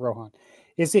about, Rohan,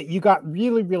 is that you got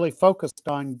really, really focused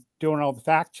on doing all the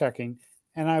fact checking,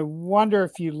 and I wonder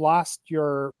if you lost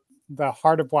the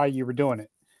heart of why you were doing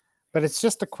it. But it's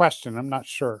just a question. I'm not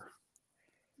sure.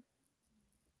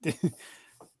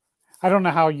 I don't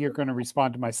know how you're going to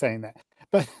respond to my saying that,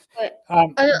 but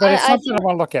it's something I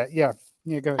want to look at. Yeah,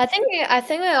 go ahead. I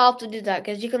think I have to do that,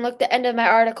 because you can look, the end of my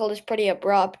article is pretty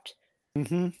abrupt.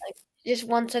 Like, just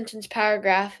one sentence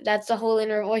paragraph. That's the whole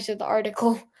inner voice of the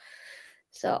article.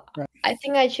 So I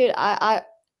think I should. I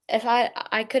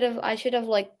should have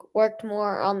like worked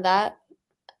more on that.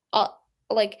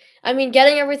 Like, I mean,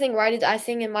 getting everything right is, I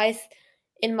think,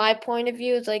 in my point of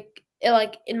view, is like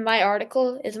in my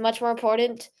article is much more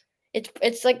important.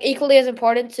 It's like equally as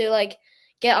important to like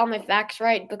get all my facts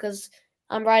right, because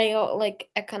I'm writing about like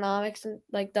economics and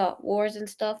like the wars and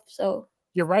stuff. So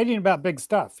you're writing about big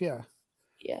stuff, yeah.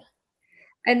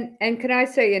 And can I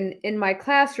say, in my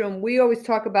classroom, we always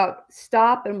talk about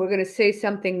stop and we're going to say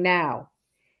something now.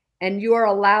 And you are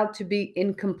allowed to be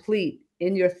incomplete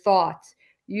in your thoughts.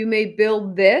 You may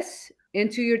build this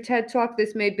into your TED Talk.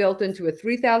 This may build into a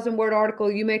 3,000 word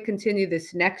article. You may continue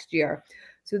this next year.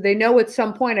 So they know at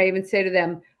some point, I even say to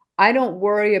them, I don't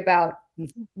worry about,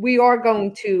 we are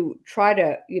going to try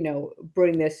to,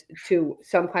 bring this to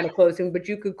some kind of closing, but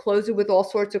you could close it with all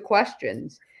sorts of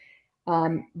questions.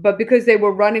 But because they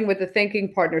were running with the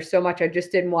thinking partner so much, I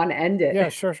just didn't want to end it. Yeah,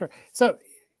 sure. So,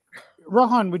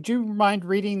 Rohan, would you mind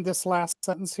reading this last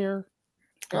sentence here?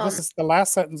 This is the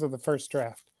last sentence of the first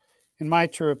draft, in my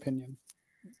true opinion.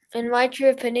 In my true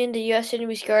opinion, the U.S. shouldn't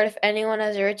be scared if anyone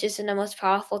has the richest and the most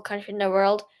powerful country in the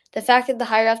world. The fact that the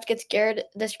higher ups get scared,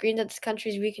 the screams that this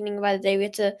country is weakening by the day. We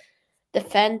have to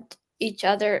defend each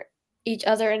other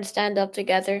and stand up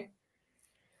together.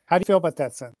 How do you feel about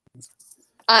that sentence?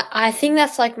 I think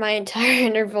that's like my entire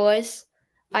inner voice.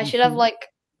 I should have like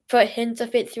put hints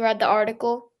of it throughout the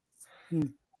article.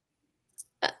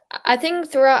 I think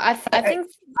throughout, I think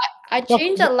I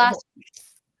changed the last.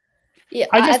 Yeah,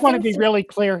 I just want to think be really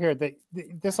clear here that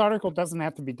this article doesn't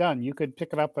have to be done. You could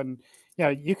pick it up and,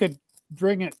 you could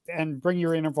bring it and bring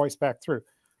your inner voice back through.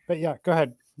 But yeah, go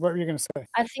ahead. What were you going to say?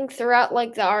 I think throughout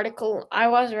like the article, I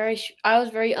was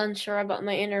very unsure about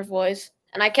my inner voice,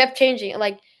 and I kept changing it.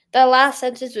 Like the last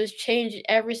sentence was changed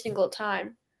every single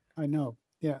time. I know.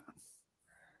 Yeah.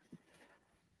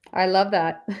 I love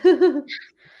that.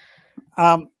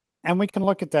 And we can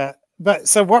look at that. But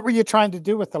so what were you trying to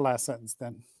do with the last sentence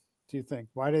then? Do you think?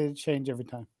 Why did it change every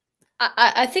time?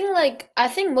 I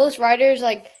think most writers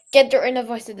like get their inner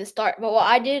voice at the start, but what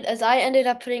I did is I ended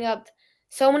up putting up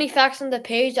so many facts on the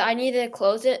page that I needed to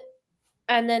close it,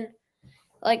 and then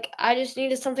like I just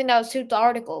needed something that would suit the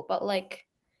article, but like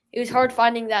it was hard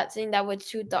finding that thing that would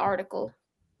suit the article,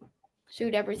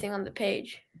 suit everything on the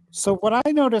page. So what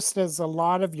I noticed is a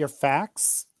lot of your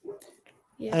facts,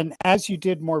 and as you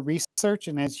did more research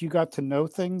and as you got to know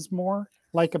things more,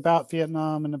 like about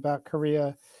Vietnam and about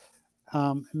Korea,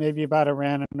 maybe about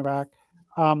Iran and Iraq,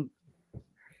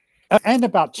 and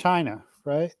about China,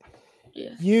 right?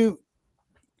 Yeah.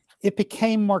 It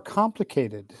became more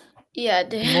complicated. Yeah, it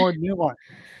did. More nuanced.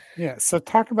 Yeah. So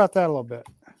talk about that a little bit.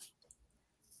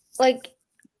 Like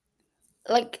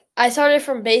I started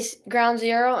from ground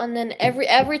zero, and then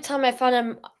every time I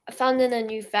found in a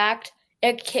new fact,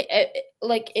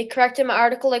 it corrected my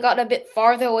article. I got a bit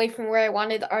farther away from where I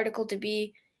wanted the article to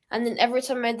be, and then every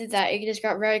time I did that, it just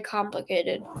got very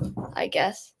complicated, I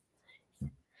guess.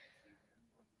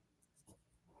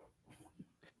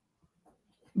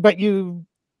 But you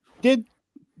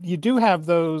do have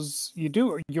those.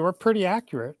 You're pretty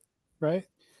accurate, right?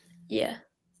 Yeah.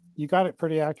 You got it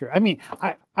pretty accurate. I mean,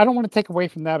 I don't want to take away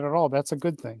from that at all. That's a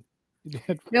good thing.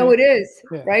 No, it is,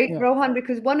 Yeah, right, yeah. Rohan?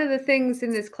 Because one of the things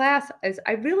in this class is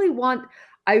I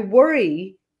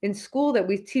worry in school that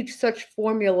we teach such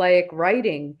formulaic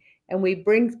writing, and we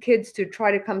bring kids to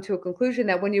try to come to a conclusion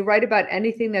that when you write about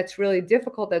anything that's really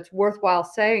difficult, that's worthwhile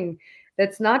saying,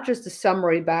 that's not just a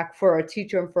summary back for a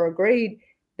teacher and for a grade.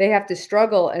 They have to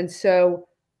struggle. And so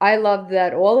I love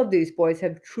that all of these boys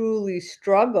have truly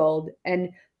struggled and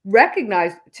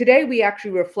recognized. Today, we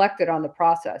actually reflected on the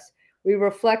process. We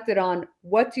reflected on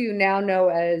what do you now know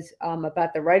as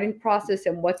about the writing process,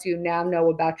 and what do you now know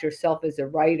about yourself as a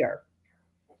writer.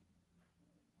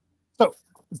 So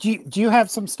do you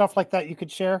have some stuff like that you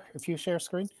could share if you share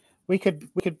screen? We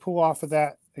could pull off of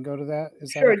that and go to that.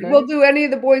 Is Sure. that okay? Well, do any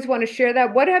of the boys want to share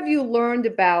that? What have you learned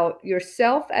about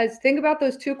yourself? Think about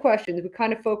those two questions we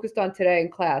kind of focused on today in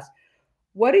class.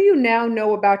 What do you now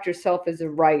know about yourself as a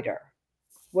writer?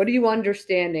 What are you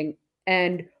understanding?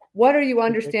 And what are you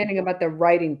understanding about the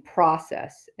writing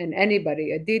process? And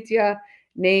anybody, Aditya,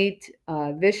 Nate,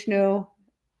 Vishnu,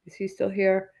 is he still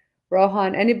here?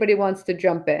 Rohan, anybody wants to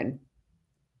jump in?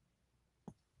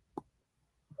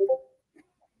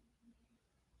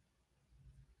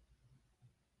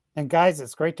 And guys,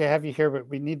 it's great to have you here, but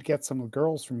we need to get some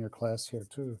girls from your class here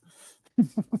too.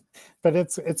 But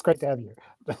it's great to have you.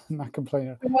 I'm not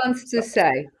complaining. Who wants to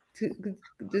say?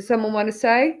 Does someone want to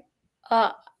say?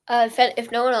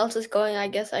 If no one else is going, I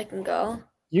guess I can go.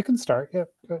 You can start. Yeah.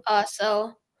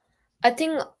 So I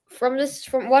think from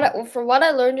what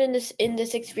I learned in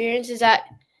this experience is that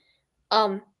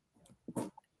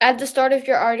at the start of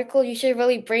your article you should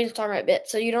really brainstorm a bit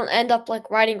so you don't end up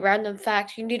like writing random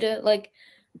facts. You need to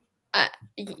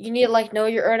know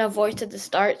your inner voice at the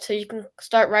start so you can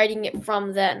start writing it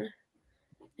from then.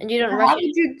 And you don't rush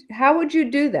it. How would you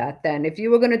do that then? If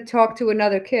you were going to talk to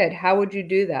another kid, how would you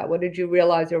do that? What did you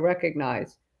realize or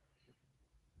recognize?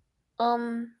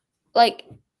 Do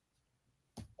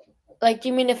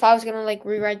you mean if I was going to like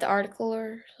rewrite the article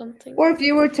or something? Or if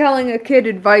you were telling a kid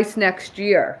advice next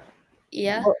year?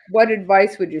 Yeah. What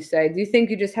advice would you say? Do you think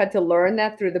you just had to learn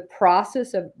that through the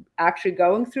process of actually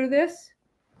going through this?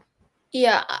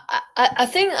 Yeah, I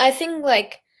think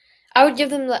like I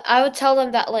would tell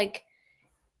them that like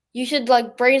you should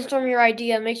like brainstorm your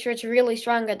idea and make sure it's really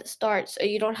strong at the start so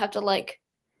you don't have to like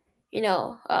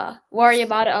worry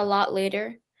about it a lot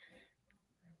later.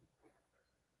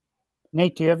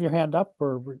 Nate, do you have your hand up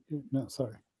or no?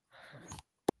 Sorry.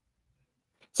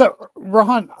 So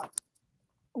Rohan,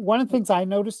 one of the things I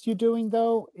noticed you doing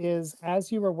though is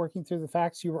as you were working through the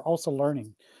facts, you were also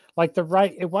learning. Like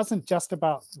it wasn't just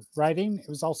about writing; it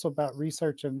was also about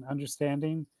research and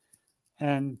understanding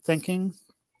and thinking.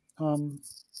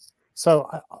 So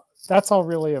that's all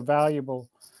really a valuable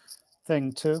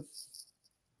thing too.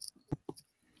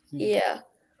 Yeah.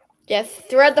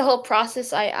 Throughout the whole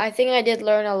process, I think I did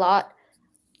learn a lot,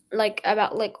 like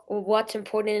about like what's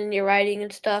important in your writing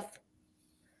and stuff.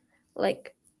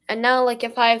 Like, And now, like,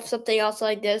 if I have something else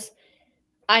like this,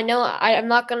 I know I'm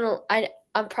not gonna.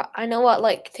 I know what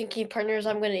like thinking partners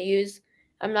I'm gonna use.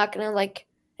 I'm not gonna like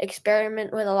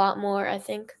experiment with a lot more, I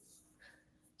think.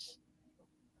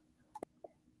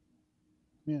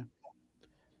 Yeah.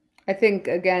 I think,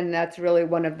 again, that's really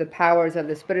one of the powers of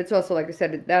this, but it's also, like I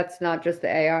said, that's not just the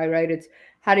AI, right? It's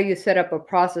how do you set up a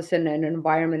process in an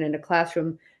environment in a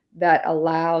classroom that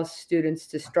allows students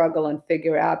to struggle and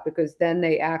figure out, because then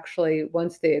they actually,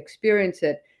 once they experience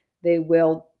it, they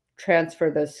will transfer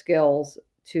those skills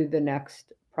to the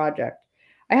next project.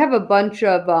 I have a bunch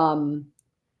of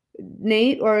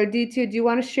Nate or Aditya, do you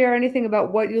want to share anything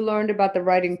about what you learned about the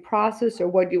writing process or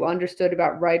what you understood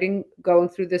about writing going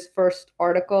through this first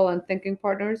article on Thinking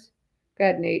Partners? Go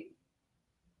ahead, Nate.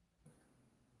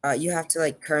 You have to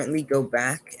like currently go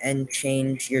back and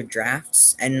change your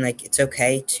drafts, and like it's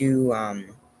okay to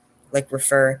like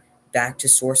refer back to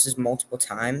sources multiple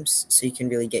times so you can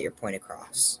really get your point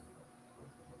across.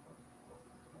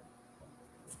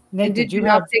 Nate, And did you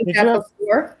not have? think Did that you have?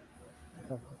 before?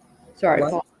 Sorry,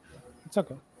 What? Paul. It's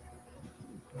okay.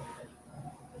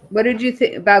 What did you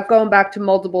think about going back to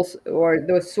multiple or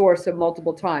the source of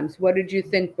multiple times? What did you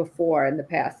think before in the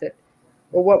past,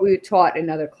 or what were you taught in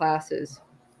other classes?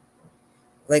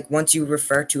 Like once you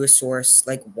refer to a source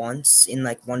like once in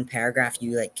like one paragraph,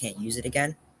 you like can't use it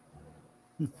again.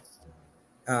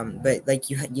 But like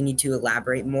you need to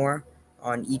elaborate more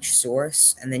on each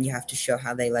source, and then you have to show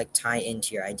how they like tie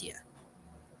into your idea.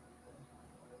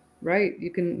 Right. You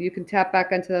can tap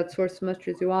back into that source as much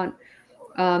as you want.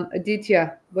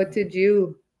 Aditya, what did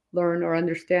you learn or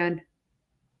understand?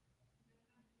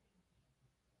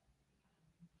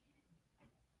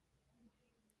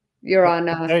 You're on.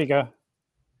 There you go.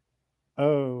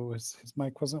 Oh, his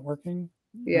mic wasn't working?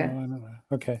 Yeah. Oh, I don't know.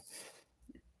 Okay.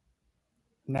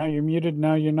 Now you're muted.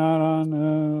 Now you're not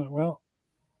on. Well,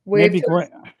 maybe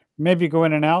go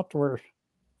in and out. We're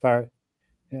sorry.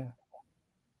 Yeah.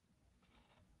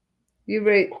 You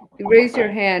raise your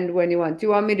hand when you want. Do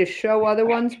you want me to show other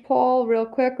ones, Paul, real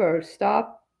quick, or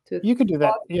stop? You could do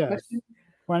that. Yeah.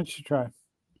 Why don't you try?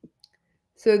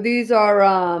 So these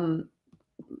are.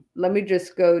 Let me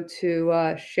just go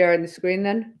to sharing the screen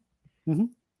then,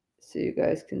 so you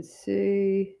guys can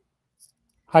see.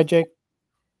 Hi, Jake.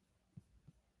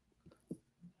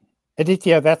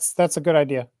 Aditya, that's a good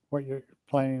idea. What you're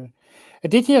planning.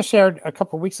 Aditya shared a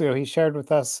couple of weeks ago. He shared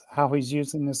with us how he's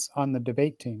using this on the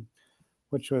debate team,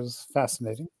 which was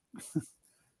fascinating.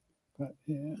 But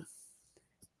yeah.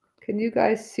 Can you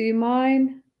guys see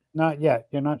mine? Not yet.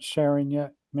 You're not sharing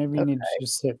yet. Maybe you need to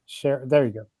just hit share. There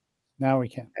you go. Now we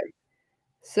can. Okay.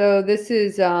 So this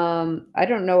is I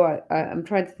don't know. I'm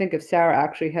trying to think if Sarah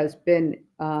actually has been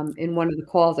in one of the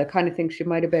calls. I kind of think she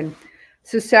might have been.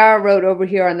 So Sarah wrote over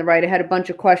here on the right. I had a bunch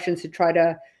of questions to try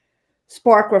to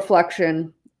spark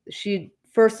reflection. She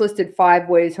first listed 5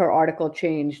 ways her article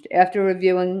changed. After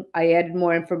reviewing, I added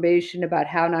more information about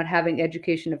how not having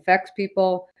education affects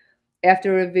people.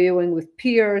 After reviewing with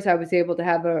peers, I was able to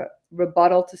have a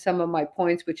rebuttal to some of my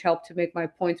points, which helped to make my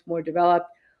points more developed.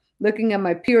 Looking at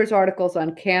my peers' articles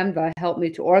on Canva helped me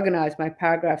to organize my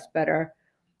paragraphs better.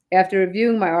 After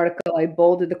reviewing my article, I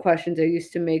bolded the questions I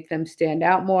used to make them stand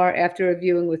out more. After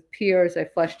reviewing with peers, I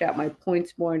fleshed out my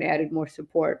points more and added more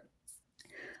support.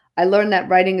 I learned that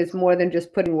writing is more than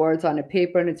just putting words on a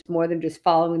paper, and it's more than just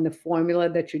following the formula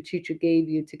that your teacher gave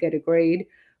you to get a grade.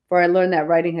 For I learned that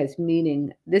writing has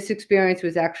meaning. This experience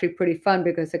was actually pretty fun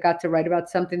because I got to write about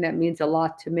something that means a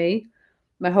lot to me.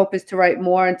 My hope is to write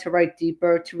more and to write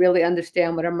deeper, to really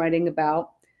understand what I'm writing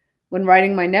about. When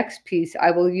writing my next piece,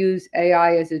 I will use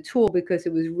AI as a tool because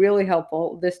it was really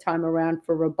helpful this time around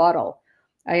for rebuttal.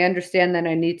 I understand that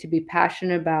I need to be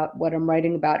passionate about what I'm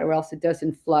writing about or else it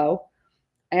doesn't flow.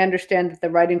 I understand that the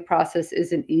writing process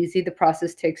isn't easy. The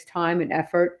process takes time and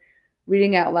effort.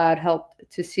 Reading out loud helped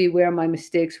to see where my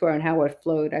mistakes were and how it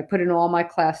flowed. I put in all my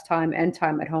class time and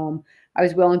time at home. I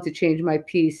was willing to change my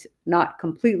piece, not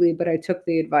completely, but I took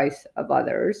the advice of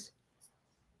others.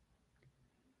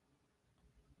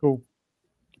 Cool.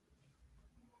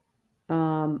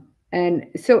 And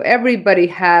so everybody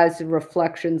has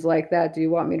reflections like that. Do you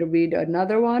want me to read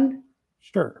another one?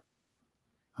 Sure.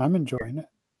 I'm enjoying it.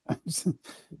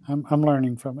 I'm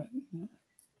learning from it.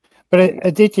 But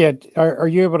Aditya, are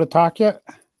you able to talk yet?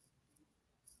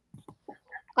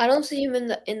 I don't see him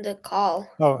in the call.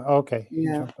 Oh, okay.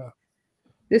 Yeah.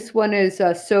 This one is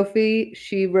Sophie.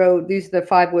 She wrote, these are the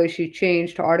 5 ways she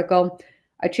changed her article.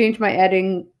 I changed my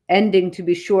ending to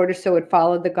be shorter so it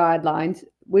followed the guidelines.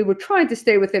 We were trying to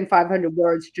stay within 500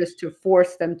 words just to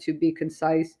force them to be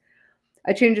concise.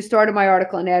 I changed the start of my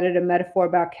article and added a metaphor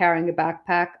about carrying a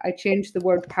backpack. I changed the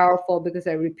word powerful because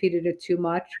I repeated it too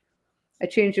much. I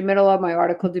changed the middle of my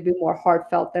article to be more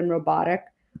heartfelt than robotic.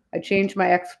 I changed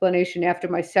my explanation after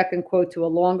my second quote to a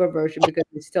longer version because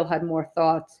I still had more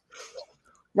thoughts.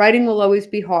 Writing will always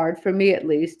be hard, for me at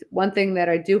least. One thing that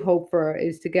I do hope for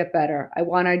is to get better. I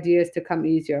want ideas to come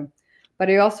easier. But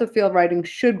I also feel writing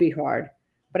should be hard.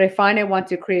 But I find I want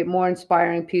to create more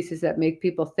inspiring pieces that make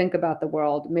people think about the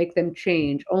world, make them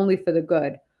change, only for the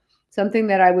good. Something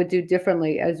that I would do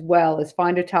differently as well is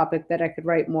find a topic that I could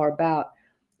write more about.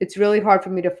 It's really hard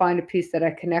for me to find a piece that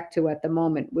I connect to at the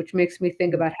moment, which makes me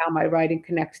think about how my writing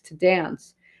connects to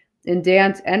dance. In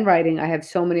dance and writing, I have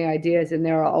so many ideas, and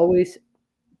they are always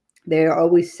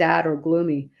sad or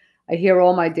gloomy. I hear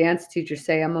all my dance teachers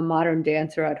say I'm a modern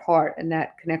dancer at heart, and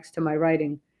that connects to my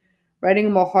writing. Writing a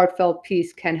more heartfelt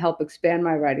piece can help expand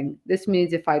my writing. This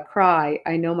means if I cry,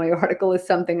 I know my article is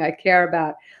something I care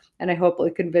about, and I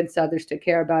hopefully convince others to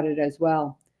care about it as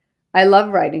well. I love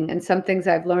writing, and some things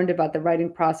I've learned about the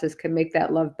writing process can make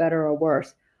that love better or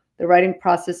worse. The writing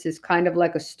process is kind of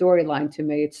like a storyline to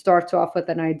me. It starts off with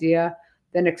an idea,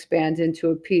 then expands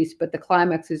into a piece, but the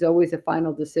climax is always a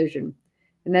final decision.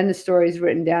 And then the story is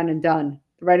written down and done.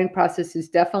 The writing process is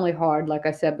definitely hard, like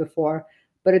I said before,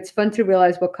 but it's fun to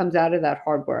realize what comes out of that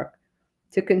hard work.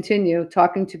 To continue,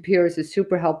 talking to peers is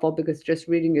super helpful because just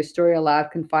reading your story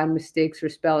aloud can find mistakes or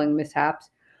spelling mishaps.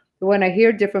 But when I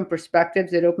hear different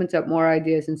perspectives, it opens up more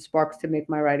ideas and sparks to make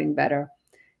my writing better.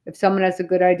 If someone has a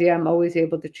good idea, I'm always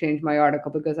able to change my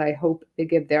article because I hope they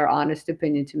give their honest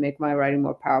opinion to make my writing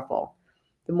more powerful.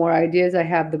 The more ideas I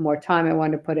have, the more time I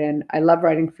want to put in. I love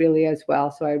writing freely as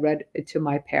well, so I read it to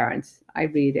my parents. I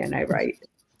read and I write.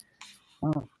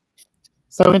 Oh.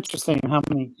 So interesting how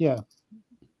many, yeah,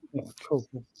 cool.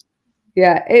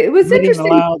 Yeah, it was Reading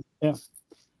interesting. aloud, yeah.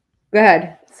 Go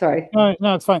ahead. Sorry. No,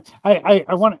 it's fine. I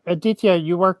want, Aditya,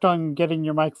 you worked on getting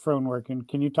your microphone working.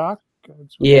 Can you talk?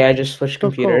 Yeah, I just switched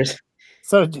computers.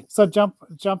 Cool. So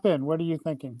jump in. What are you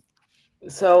thinking?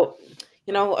 So,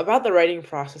 about the writing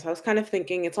process, I was kind of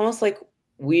thinking it's almost like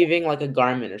weaving like a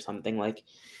garment or something. Like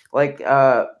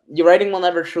your writing will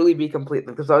never truly be complete.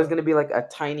 There's always going to be like a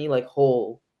tiny like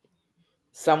hole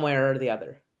somewhere or the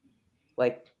other.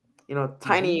 Like,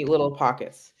 tiny little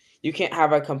pockets. You can't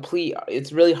have a complete,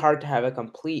 it's really hard to have a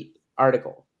complete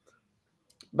article.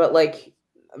 But like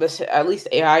this, at least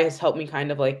AI has helped me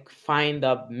kind of like find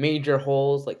the major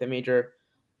holes, like the major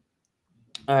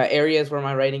areas where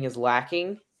my writing is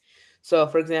lacking. So,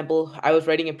 for example, I was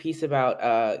writing a piece about,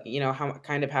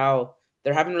 how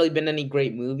there haven't really been any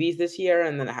great movies this year,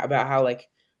 and then about how like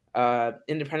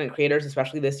independent creators,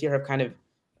 especially this year,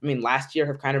 last year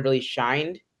have kind of really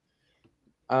shined.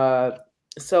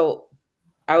 So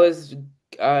I was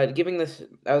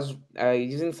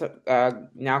using some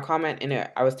now comment in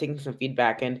it. I was taking some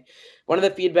feedback, and one of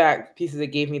the feedback pieces it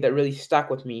gave me that really stuck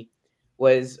with me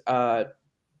was that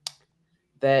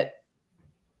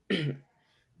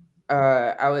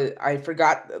I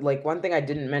forgot, like, one thing I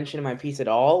didn't mention in my piece at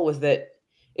all was that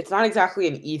it's not exactly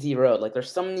an easy road. Like,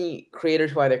 there's so many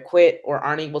creators who either quit or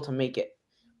aren't able to make it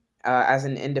as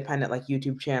an independent like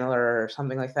YouTube channel or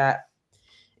something like that.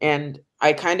 And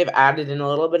I kind of added in a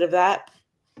little bit of that,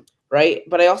 right?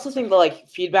 But I also think that like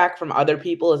feedback from other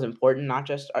people is important, not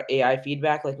just our AI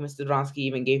feedback. Like Mr. Dronsky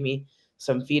even gave me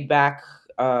some feedback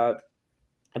about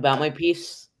my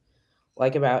piece,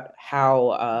 like about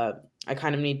how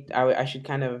I should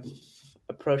kind of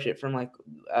approach it from like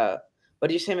what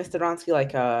did you say, Mr. Dronsky?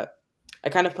 Like I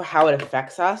kind of put how it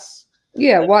affects us.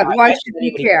 Yeah, like, why should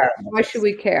we care? Why should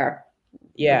we care?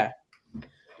 Yeah.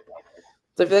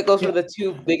 So I feel like those were the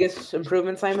two biggest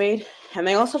improvements I made. And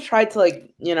I also tried to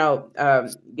like,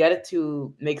 get it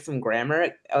to make some grammar.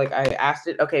 Like I asked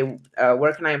it, okay,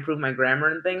 where can I improve my grammar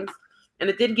and things? And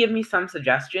it did give me some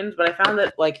suggestions, but I found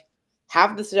that like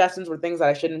half the suggestions were things that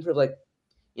I should improve, like,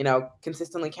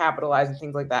 consistently capitalize and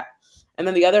things like that. And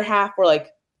then the other half were like,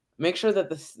 make sure that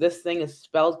this thing is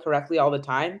spelled correctly all the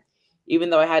time, even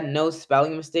though I had no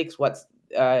spelling mistakes.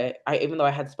 Even though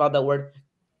I had spelled that word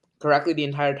correctly the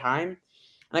entire time.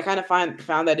 And I kind of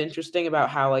found that interesting about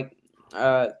how like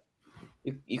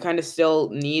you kind of still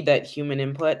need that human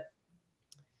input.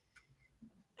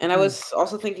 And I was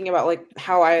also thinking about like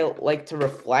how I like to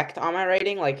reflect on my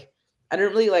writing. Like I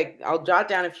don't really I'll jot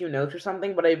down a few notes or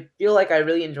something, but I feel like I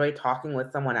really enjoy talking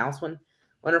with someone else when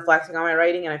reflecting on my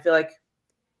writing. And I feel like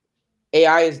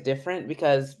AI is different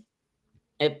because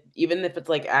even if it's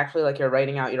like actually like you're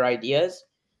writing out your ideas,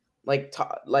 like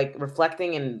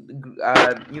reflecting and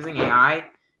using AI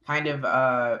kind of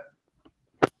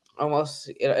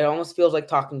it almost feels like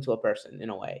talking to a person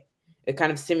in a way. it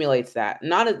kind of simulates that.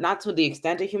 Not to the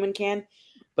extent a human can,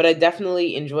 but I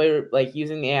definitely enjoy like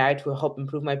using the AI to help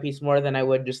improve my piece more than I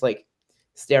would just like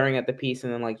staring at the piece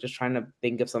and then like just trying to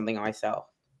think of something myself.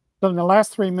 So in the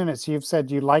last 3 minutes, you've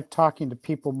said you like talking to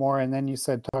people more, and then you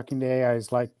said talking to AI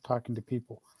is like talking to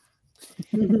people.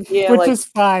 Yeah, which is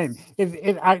fine.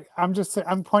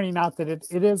 I'm pointing out that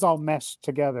it is all meshed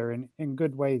together in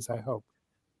good ways, I hope.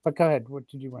 But go ahead. What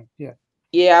did you want? Yeah.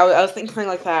 Yeah, I was thinking something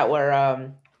like that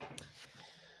where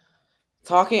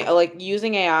talking like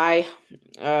using AI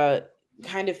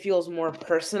kind of feels more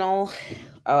personal.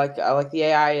 I like the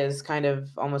AI is kind of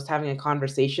almost having a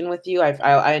conversation with you.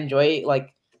 I enjoy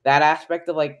like that aspect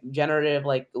of like generative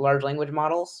like large language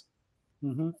models.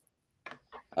 Mm-hmm.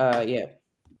 Yeah.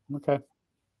 Okay.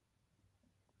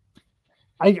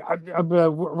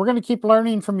 We're going to keep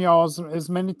learning from y'all as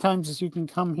many times as you can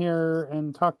come here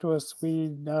and talk to us.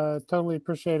 We totally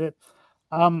appreciate it.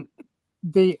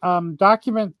 The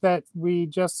document that we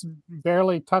just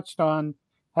barely touched on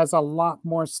has a lot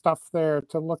more stuff there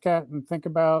to look at and think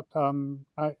about.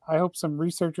 I hope some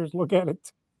researchers look at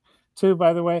it too,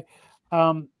 by the way.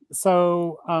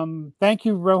 Thank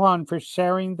you, Rohan, for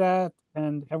sharing that,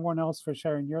 and everyone else for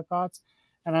sharing your thoughts.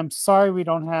 And I'm sorry we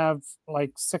don't have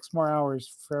like 6 more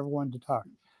hours for everyone to talk.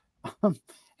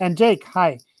 And Jake,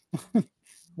 hi.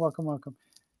 Welcome.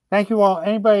 Thank you all.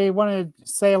 Anybody want to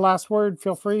say a last word?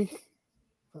 Feel free.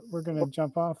 We're going to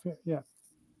jump off. Yeah.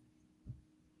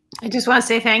 I just want to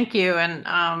say thank you.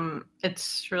 And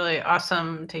it's really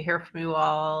awesome to hear from you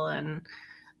all and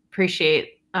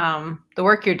appreciate the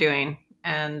work you're doing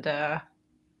and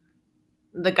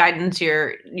the guidance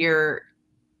or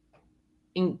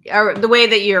the way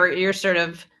that you're sort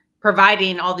of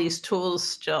providing all these tools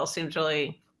still seems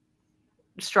really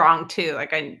strong too.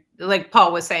 Like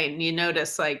Paul was saying, you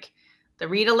notice like the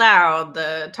read aloud,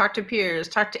 the talk to peers,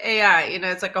 talk to AI,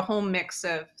 it's like a whole mix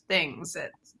of things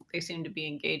that they seem to be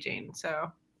engaging. So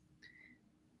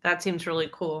that seems really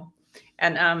cool.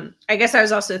 And I guess I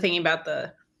was also thinking about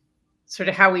the sort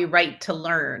of how we write to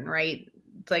learn, right?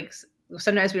 Like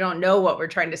sometimes we don't know what we're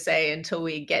trying to say until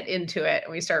we get into it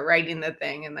and we start writing the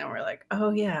thing. And then we're like,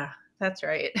 oh yeah, that's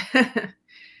right.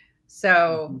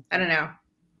 So I don't know.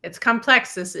 It's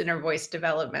complex, this inner voice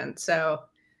development. So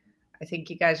I think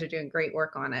you guys are doing great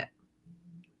work on it.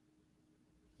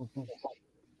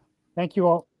 Thank you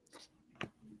all.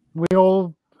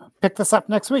 We'll pick this up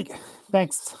next week.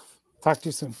 Thanks. Talk to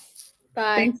you soon.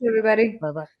 Bye. Thanks, everybody.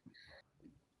 Bye-bye.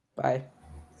 Bye.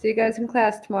 See you guys in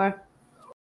class tomorrow.